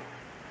 because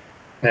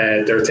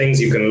there are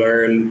things you can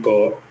learn,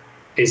 but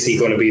is he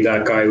going to be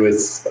that guy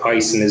with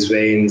ice in his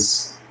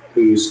veins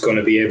who's going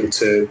to be able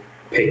to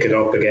pick it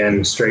up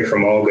again straight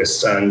from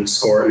August and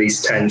score at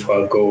least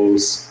 10-12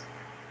 goals?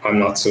 I'm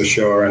not so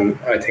sure, and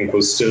I think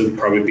we'll still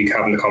probably be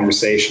having a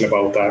conversation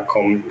about that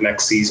come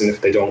next season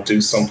if they don't do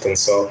something.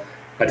 So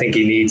I think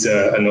he needs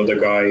another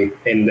guy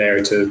in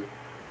there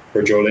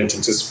for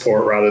Joelinton to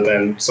support, rather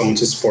than someone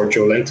to support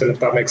Joelinton, if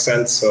that makes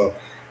sense. So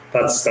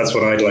that's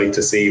what I'd like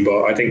to see.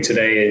 But I think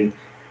today, in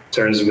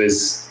terms of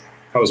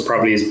that was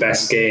probably his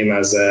best game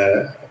as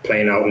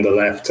playing out on the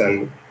left.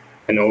 And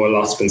I know a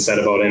lot's been said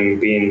about him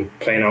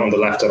playing out on the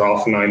left at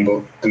Hoffenheim,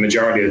 but the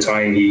majority of the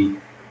time he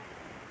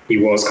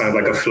was kind of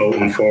like a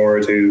floating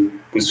forward who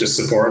was just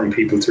supporting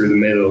people through the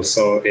middle.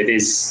 So it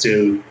is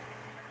still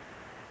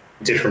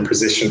a different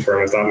position for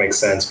him, if that makes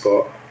sense.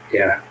 But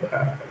yeah,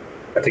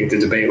 I think the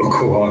debate will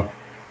go on.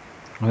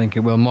 I think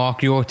it will.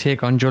 Mark, your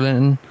take on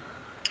Joelinton?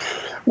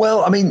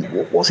 Well, I mean,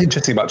 what's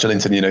interesting about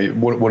Joelinton,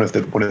 one of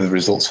the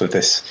results of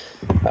this,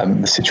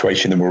 the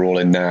situation that we're all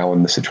in now,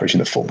 and the situation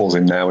that football's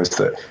in now, is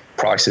that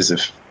prices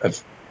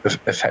have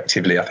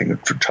effectively, I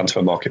think the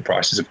transfer market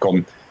prices have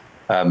gone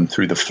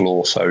through the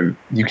floor. So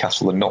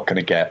Newcastle are not going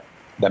to get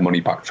their money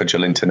back for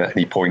Joelinton at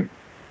any point.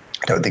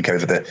 I don't think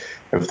over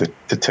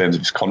the terms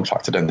of his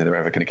contract, I don't think they're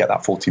ever going to get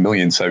that 40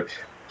 million. So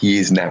he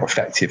is now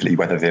effectively,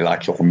 whether they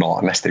like it or not,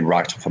 unless they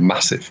write off a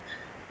massive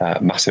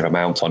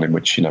amount on him,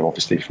 which,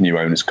 obviously if new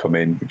owners come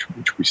in,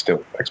 which we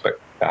still expect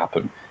to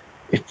happen,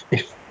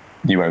 if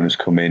new owners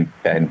come in,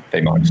 then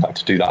they might decide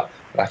to do that.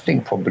 But I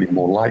think probably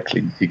more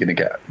likely you're going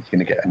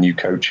to get a new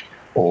coach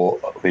or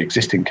the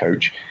existing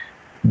coach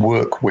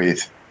work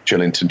with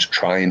Joelinton to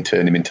try and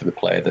turn him into the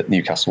player that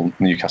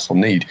Newcastle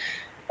need.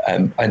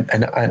 And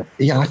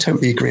yeah, I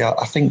totally agree.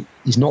 I think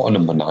he's not a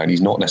number 9.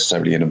 He's not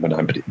necessarily a number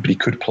 9, but he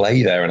could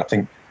play there. And I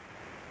think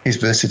his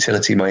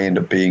versatility may end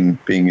up being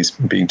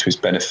to his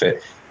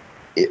benefit.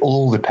 It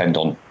all depend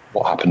on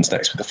what happens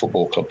next with the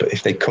football club. But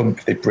if they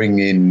bring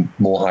in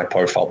more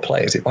high-profile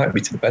players, it might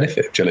be to the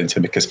benefit of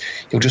Joelinton, because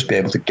he'll just be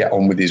able to get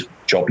on with his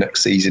job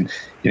next season.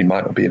 He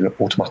might not be an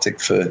automatic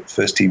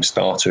first-team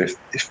starter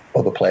if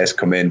other players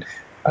come in.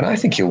 And I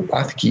think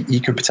he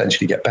could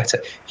potentially get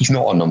better. He's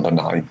not a number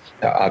 9.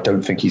 I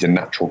don't think he's a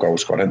natural goal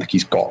scorer. I don't think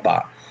he's got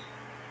that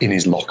in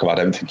his locker. I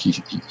don't think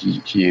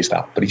he is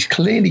that. But he's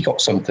clearly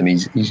got something. I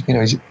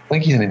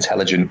think he's an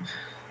intelligent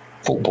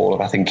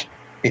footballer. I think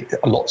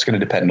a lot's going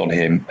to depend on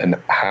him and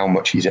how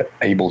much he's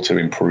able to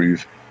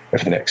improve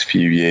over the next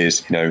few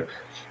years.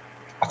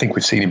 I think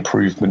we've seen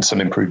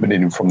some improvement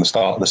in him from the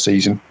start of the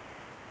season,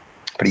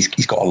 but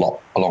he's got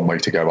a long way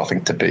to go. I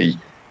think to be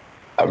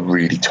a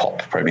really top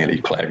Premier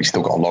League player, he's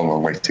still got a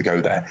long way to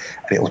go there,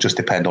 and it'll just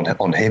depend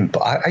on him.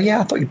 But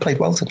I thought he played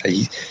well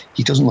today.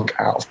 He doesn't look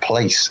out of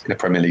place in a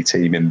Premier League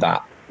team in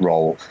that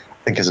role.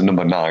 I think as a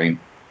number 9,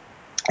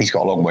 he's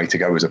got a long way to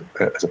go as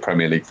a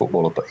Premier League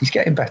footballer, but he's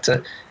getting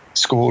better.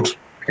 Scored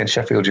against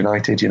Sheffield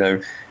United,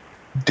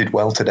 did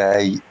well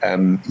today.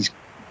 He's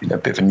a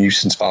bit of a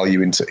nuisance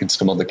value in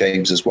some other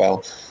games as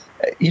well.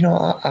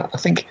 I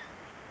think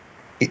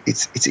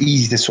it's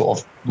easy to sort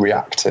of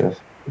react to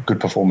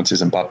good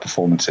performances and bad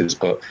performances,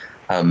 but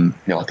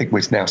I think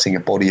we're now seeing a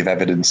body of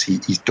evidence.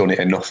 He's done it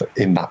enough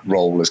in that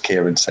role, as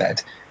Kieran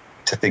said,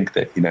 to think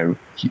that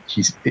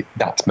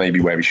that's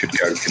maybe where he should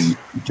go. He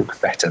look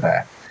better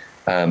there,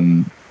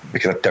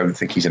 because I don't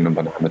think he's a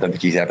number 9. I don't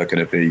think he's ever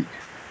going to be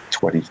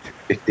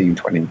 15,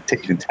 20,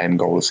 even 10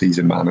 goal a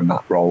season man in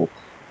that role,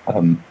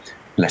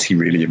 unless he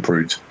really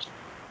improves.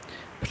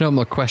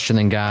 Penultimate question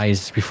then,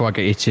 guys, before I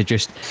get you to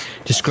just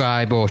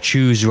describe or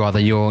choose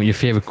rather your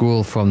favourite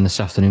goal from this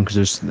afternoon,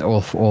 because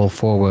all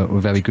four were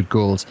very good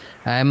goals.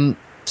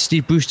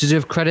 Steve Bruce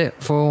deserves credit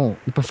for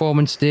the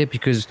performance today,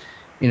 because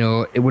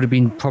it would have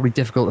been probably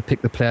difficult to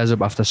pick the players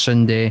up after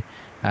Sunday.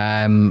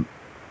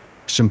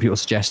 Some people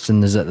suggesting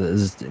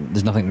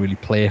there's nothing to really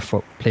play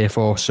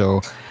for,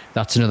 so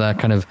that's another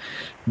kind of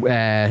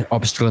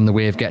obstacle in the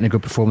way of getting a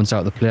good performance out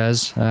of the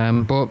players.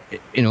 But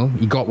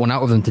he got one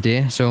out of them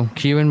today. So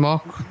Kieran,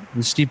 Mark,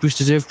 does Steve Bruce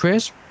deserve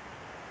praise?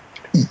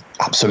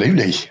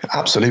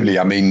 Absolutely.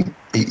 I mean,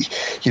 I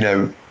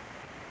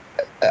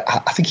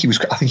think he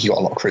got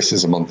a lot of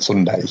criticism on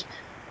Sunday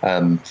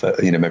for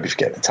maybe for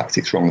getting the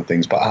tactics wrong and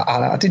things. But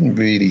I didn't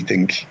really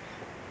think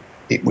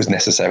it was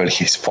necessarily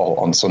his fault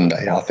on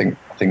Sunday. I think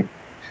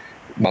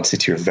Man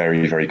City are a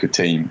very, very good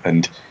team,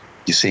 and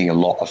you're seeing a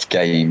lot of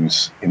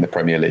games in the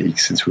Premier League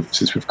since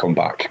we've come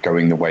back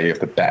going the way of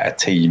the better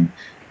team,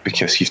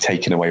 because you've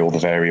taken away all the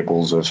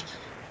variables of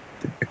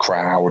the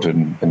crowd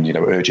and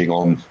urging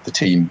on the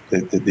team,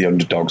 the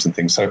underdogs and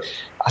things. So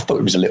I thought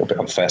it was a little bit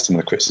unfair, some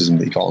of the criticism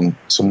that he got on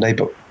Sunday,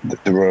 but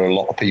there were a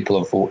lot of people,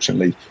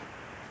 unfortunately,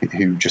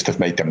 who just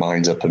have made their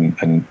minds up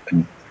and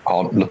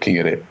aren't looking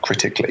at it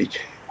critically.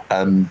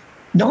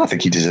 No, I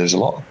think he deserves a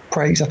lot of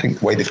praise. I think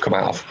the way they've come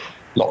out of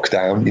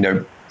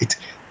lockdown,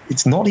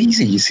 it's not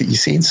easy. You're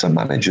seeing some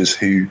managers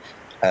who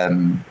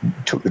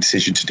took the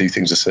decision to do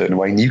things a certain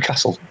way.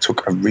 Newcastle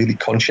took a really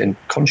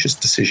conscious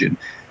decision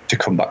to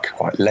come back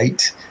quite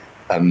late.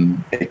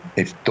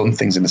 They've done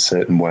things in a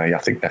certain way. I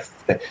think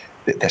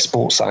their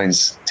sports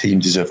science team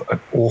deserve an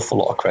awful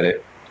lot of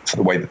credit for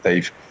the way that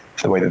they've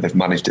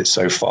managed it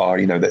so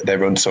far.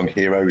 They're unsung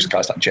heroes,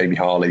 guys like Jamie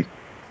Harley,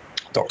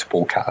 Dr.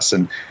 Paul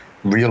Catterson,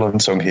 real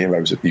unsung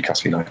heroes at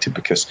Newcastle United,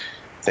 because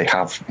they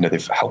have,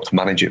 they've helped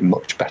manage it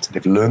much better.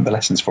 They've learned the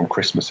lessons from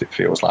Christmas, it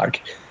feels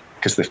like,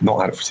 because they've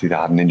not had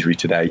an injury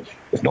today.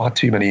 They've not had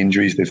too many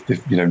injuries.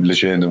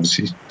 Lejeune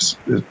obviously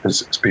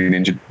has been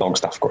injured.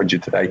 Longstaff got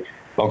injured today.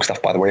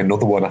 Longstaff, by the way,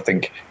 another one. I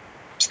think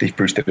Steve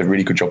Bruce did a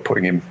really good job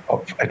putting him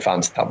up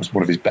advanced. That was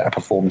one of his better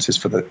performances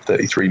for the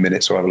 33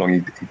 minutes or however long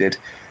he did.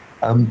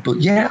 But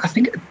yeah, I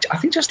think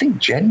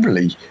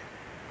generally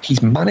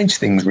he's managed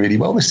things really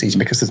well this season,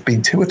 because there's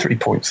been 2 or 3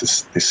 points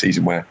this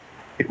season where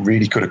it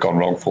really could have gone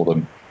wrong for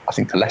them. I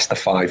think the Leicester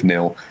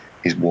 5-0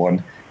 is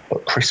one,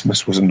 but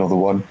Christmas was another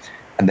one.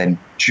 And then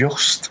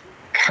just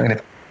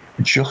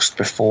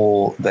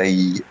before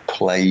they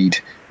played,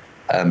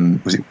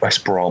 was it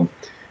West Brom,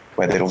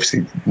 where they'd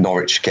obviously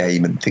Norwich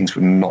game and things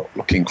were not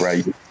looking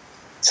great.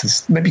 So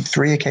there's maybe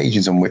 3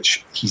 occasions on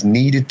which he's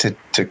needed to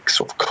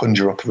sort of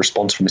conjure up a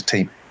response from his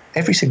team.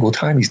 Every single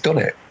time he's done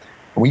it.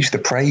 And we used to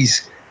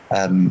praise,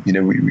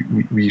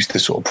 we used to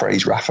sort of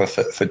praise Rafa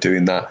for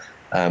doing that.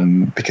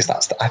 Because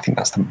I think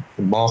that's the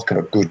mark of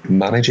a good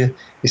manager,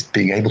 is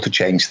being able to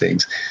change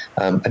things,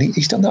 and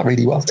he's done that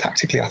really well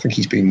tactically. I think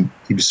he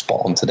was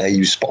spot on today. He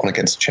was spot on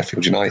against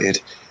Sheffield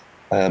United.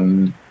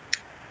 The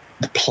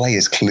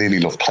players clearly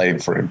love playing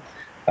for him,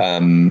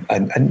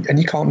 and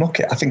you can't knock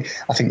it. I think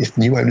if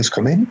new owners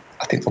come in,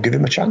 I think they'll give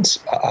him a chance.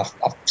 I've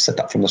said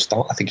that from the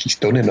start. I think he's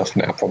done enough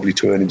now probably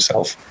to earn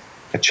himself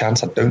a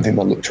chance, I don't think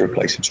they'll look to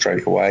replace him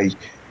straight away.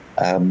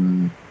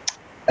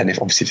 And if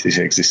these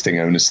existing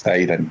owners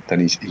stay, then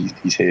he's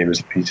here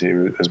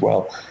as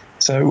well.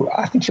 So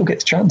I think he'll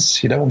get a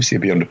chance. Obviously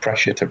he'll be under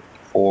pressure to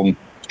perform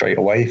straight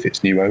away if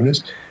it's new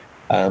owners,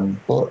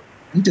 but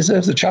he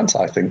deserves a chance,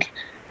 I think.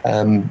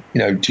 Do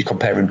you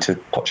compare him to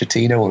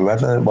Pochettino or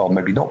whoever? Well,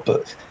 maybe not,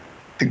 but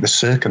I think the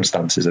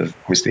circumstances of,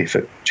 obviously, if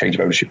a change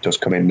of ownership does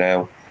come in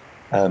now,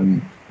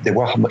 they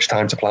won't have much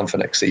time to plan for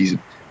next season.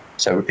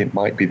 So it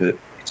might be that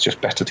it's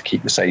just better to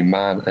keep the same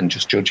man and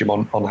just judge him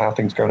on how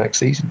things go next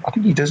season. I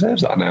think he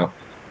deserves that now.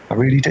 I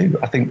really do.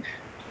 I think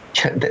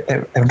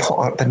they're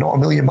not a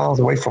million miles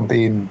away from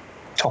being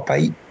top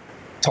 8,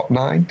 top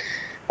 9.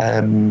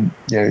 I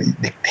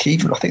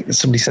think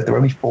somebody said they're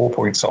only 4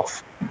 points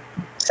off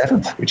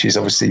 7th, which is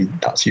obviously,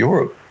 that's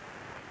Europe.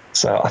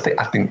 So I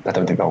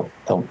don't think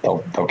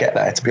they'll get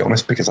there, to be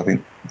honest, because I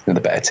think the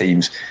better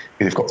teams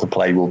who they've got to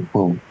play will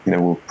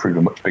prove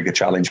a much bigger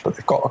challenge. But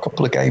they've got a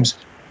couple of games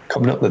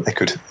coming up that they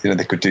could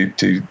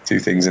do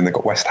things, and they've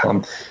got West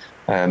Ham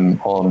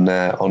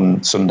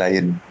on Sunday,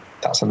 and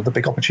that's another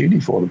big opportunity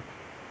for them.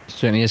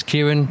 Certainly is.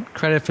 Kieran,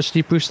 credit for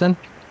Steve Bruce then?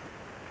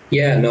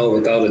 Yeah, no,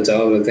 without a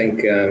doubt. I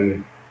think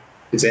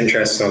it's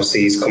interesting.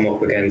 Obviously, he's come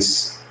up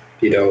against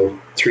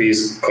 3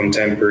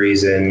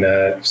 contemporaries in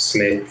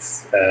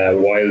Smith,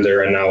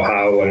 Wilder, and now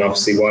Howe. And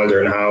obviously, Wilder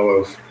and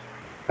Howe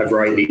have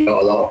rightly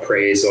got a lot of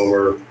praise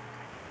over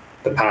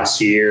the past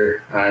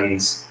year.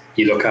 And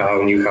you look at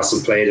how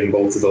Newcastle played in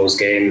both of those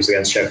games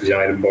against Sheffield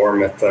United and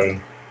Bournemouth,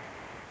 and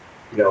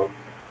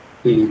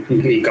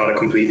he got it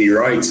completely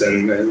right.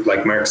 And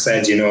like Mark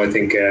said, I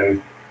think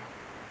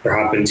there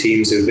have been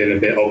teams who've been a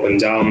bit up and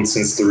down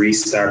since the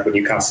restart, but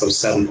Newcastle have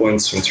 7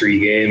 points from 3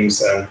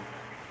 games, and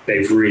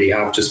they've really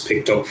have just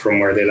picked up from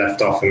where they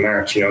left off in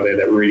March. They had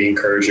that really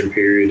encouraging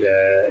period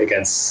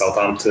against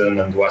Southampton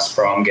and the West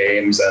Brom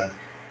games, and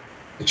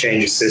the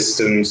change of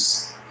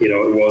systems. It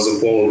was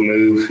a bold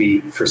move. He,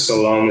 for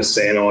so long, was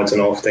saying, I don't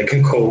know if they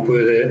can cope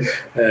with it.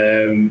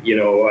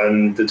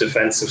 And the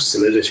defensive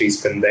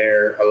solidity's been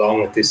there,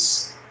 along with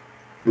this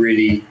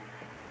really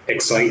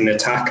exciting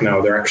attack now.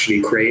 They're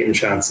actually creating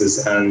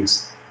chances and,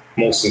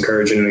 most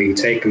encouragingly,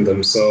 taking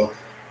them. So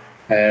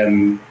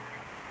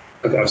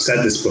I've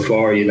said this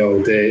before,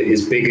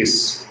 his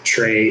biggest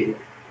trait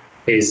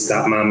is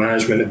that man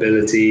management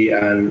ability,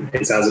 and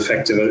it's as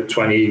effective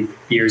 20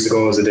 years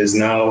ago as it is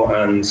now.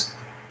 And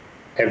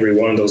every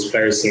one of those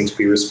players seems to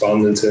be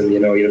responding to him.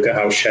 You look at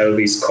how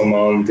Shelby's come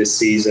on this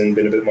season,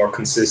 been a bit more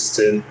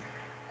consistent.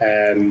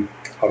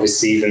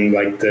 Obviously, even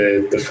like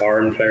the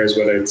foreign players,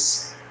 whether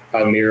it's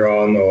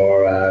Almiron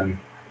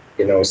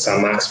or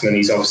Sam Maximin,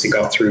 he's obviously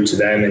got through to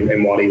them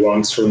in what he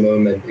wants from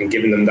them and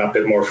giving them that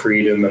bit more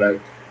freedom. And I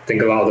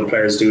think a lot of the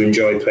players do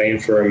enjoy playing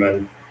for him.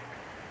 And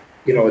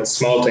it's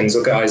small things.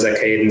 Look at Isaac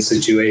Hayden's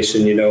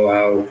situation.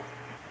 How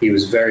he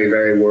was very,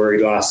 very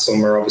worried last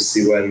summer,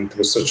 obviously, when there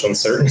was such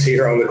uncertainty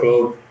around the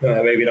club.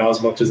 Maybe not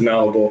as much as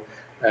now, but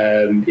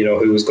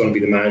who was going to be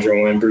the manager.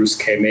 And when Bruce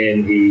came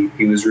in,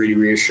 he was really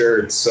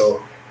reassured.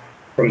 So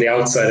from the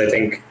outside, I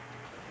think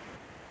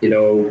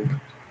you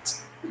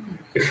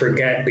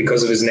forget,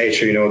 because of his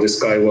nature.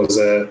 This guy was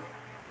a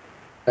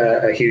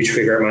huge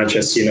figure at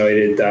Manchester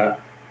United, that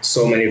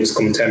so many of his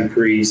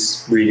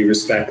contemporaries really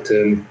respect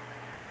him,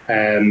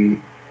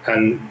 and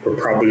we're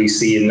probably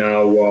seeing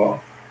now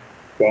what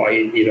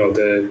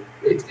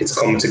it's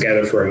coming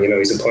together for him.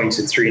 He's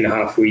appointed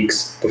 3.5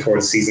 weeks before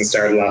the season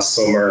started last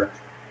summer,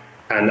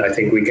 and I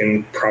think we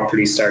can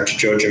properly start to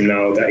judge him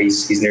now that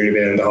he's nearly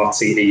been in the hot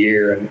seat a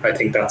year. And I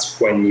think that's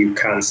when you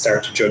can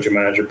start to judge a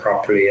manager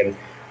properly. And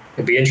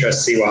it'd be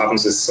interesting to see what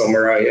happens this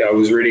summer. I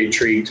was really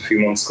intrigued a few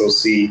months ago to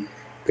see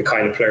the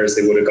kind of players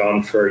they would have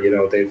gone for.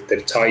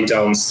 They've tied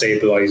down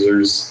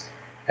stabilisers,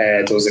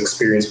 those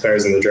experienced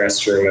players in the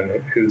dressing room,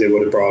 and who they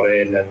would have brought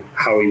in and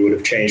how he would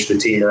have changed the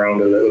team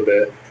around a little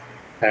bit.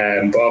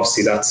 But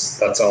obviously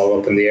that's all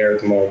up in the air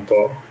at the moment.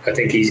 But I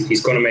think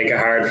he's going to make it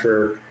hard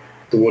for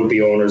the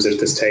would-be owners if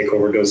this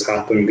takeover does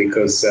happen,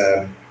 because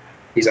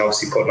he's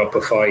obviously putting up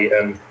a fight,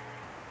 and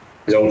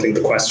I don't think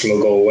the question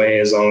will go away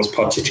as long as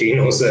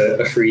Pochettino's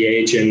a free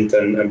agent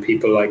and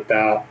people like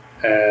that.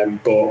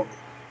 But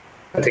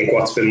I think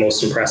what's been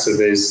most impressive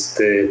is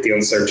the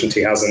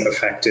uncertainty hasn't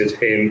affected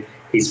him.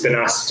 He's been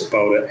asked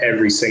about it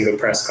every single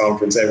press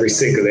conference, every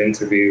single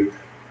interview,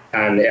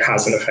 and it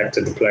hasn't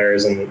affected the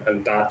players,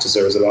 and that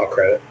deserves a lot of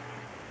credit.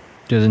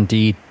 Does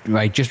indeed.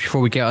 Right, just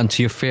before we get on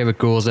to your favourite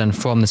goals then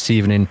from this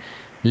evening,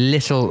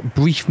 little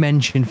brief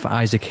mention for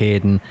Isaac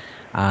Hayden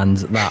and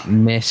that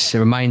miss. It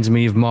reminds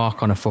me of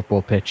Mark on a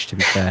football pitch, to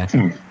be fair.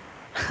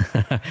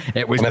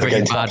 It was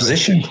pretty bad.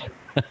 Position.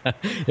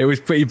 It was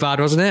pretty bad,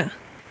 wasn't it?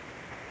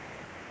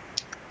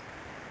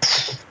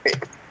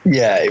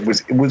 Yeah, it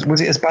was.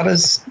 Was it as bad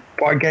as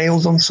by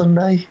Gales on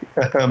Sunday?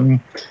 I'm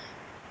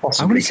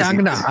going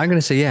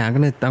to say, yeah. I'm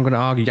going to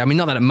argue. I mean,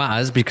 not that it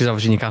matters, because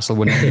obviously Newcastle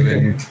won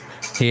it.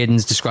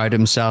 Hayden's described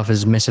himself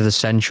as miss of the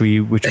century,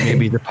 which may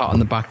be the pat on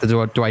the back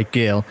to Dwight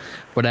Gale.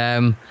 But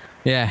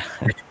yeah,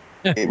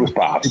 It was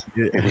bad.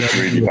 It was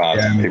really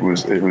bad. It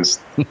was.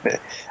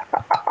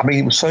 I mean,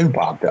 it was so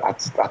bad that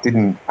I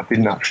didn't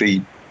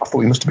actually. I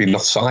thought he must have been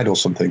offside or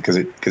something because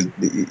it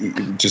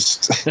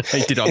just.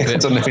 He did I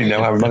don't even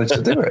know how he managed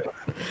to do it.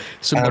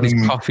 Somebody's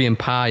coffee and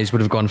pies would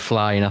have gone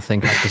flying, I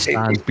think, had the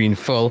stands been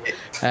full.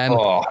 It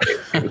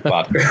was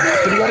bad. But he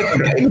had a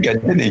good game again,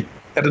 didn't he? He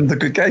had another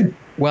good game.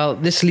 Well,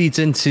 this leads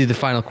into the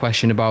final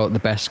question about the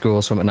best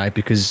goals from tonight,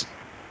 because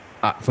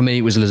for me,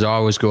 it was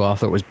Lazaro's goal. I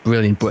thought it was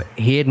brilliant, but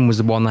Hayden was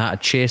the one that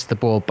had to chase the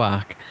ball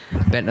back.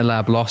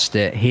 Bentaleb lost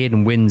it.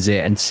 Hayden wins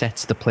it and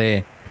sets the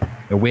play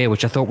away,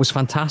 which I thought was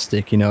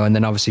fantastic, And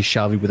then obviously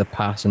Shelvey with a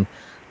pass and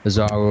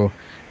Lazaro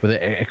with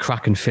a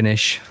cracking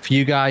finish. For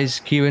you guys,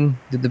 Kieran,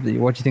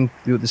 what do you think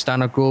the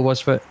standout goal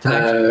was for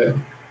tonight?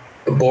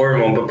 A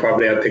boring one, but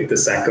probably I picked the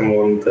second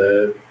one,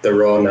 the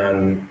run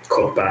and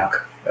cut back.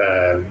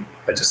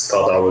 I just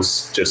thought that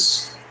was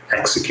just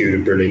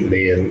executed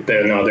brilliantly, and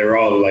they're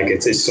all like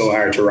it's so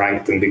hard to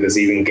rank them because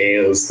even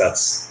Gale's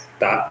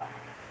that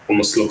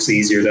almost looks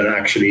easier than it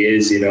actually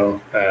is,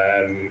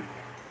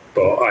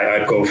 but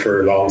I'd go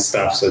for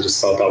Longstaff, so I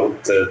just thought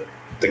that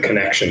the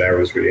connection there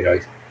was really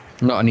nice.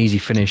 Not an easy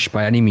finish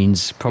by any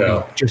means,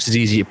 probably just as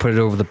easy to put it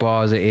over the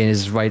bar as it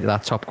is right at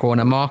that top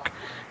corner. Mark,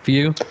 for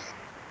you?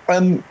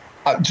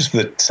 Just for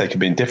the sake of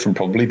being different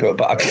probably, but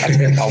I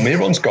think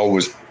Almiron's goal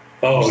was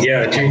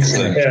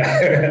excellent.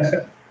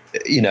 Yeah.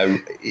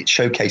 It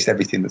showcased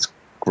everything that's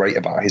great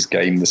about his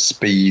game, the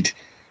speed,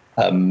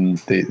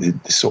 the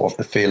sort of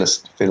the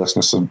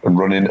fearlessness and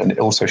running, and it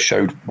also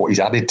showed what he's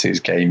added to his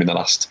game in the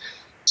last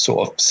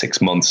sort of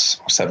 6 months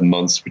or 7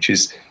 months, which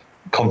is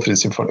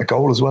confidence in front of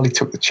goal as well. He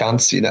took the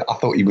chance. I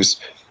thought he was.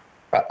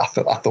 I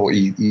thought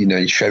he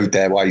he showed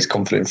there why he's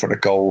confident in front of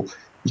goal.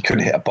 He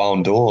couldn't hit a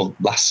barn door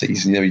last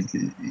season.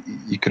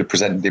 You could have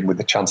presented him with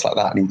a chance like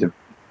that, and he'd have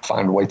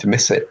found a way to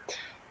miss it.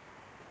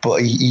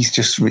 But he's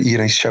just,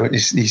 he's showing,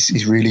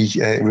 he's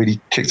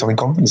really kicked on in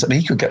confidence. I mean,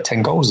 he could get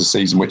 10 goals this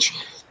season, which,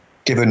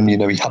 given he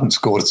hadn't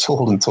scored at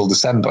all until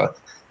December,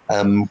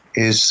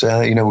 is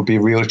would be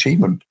a real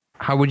achievement.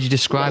 How would you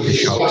describe the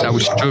shot? 'Cause I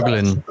was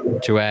struggling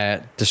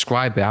to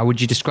describe it. How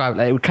would you describe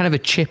it? It was kind of a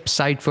chip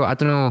side foot. I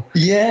don't know.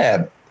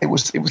 Yeah, it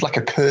was like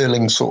a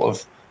curling sort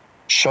of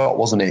shot,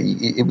 wasn't it?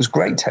 It was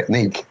great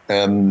technique.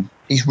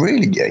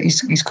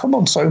 He's he's come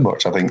on so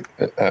much, I think.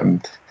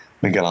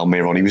 Miguel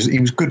Almiron. He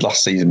was good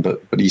last season,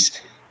 but he's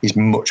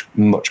much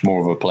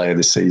more of a player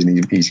this season.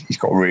 He's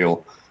got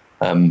real,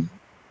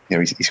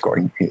 he's got.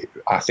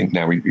 I think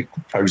now he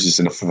poses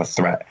enough of a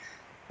threat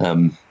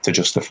to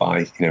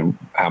justify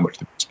how much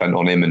they've spent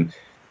on him and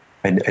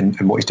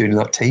what he's doing in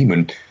that team.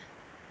 And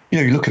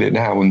you look at it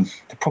now, and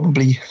they're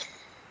probably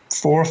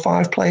 4 or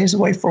 5 players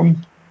away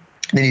from.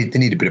 They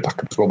need a bit of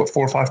backup as well, but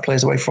 4 or 5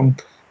 players away from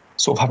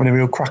sort of having a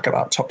real crack at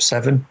that top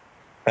 7.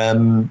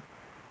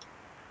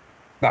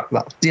 That's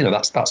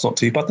not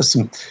too bad. There's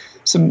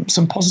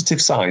some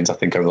positive signs, I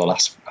think, over the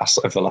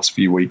last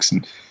few weeks,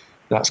 and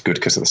that's good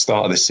because at the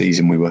start of this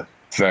season we were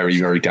very,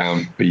 very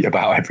downbeat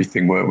about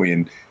everything, weren't we?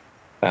 And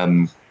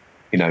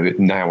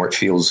now it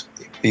feels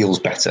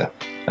better.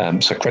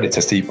 So credit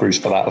to Steve Bruce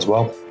for that as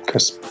well,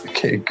 because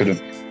it could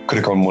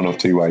have gone one of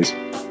 2 ways.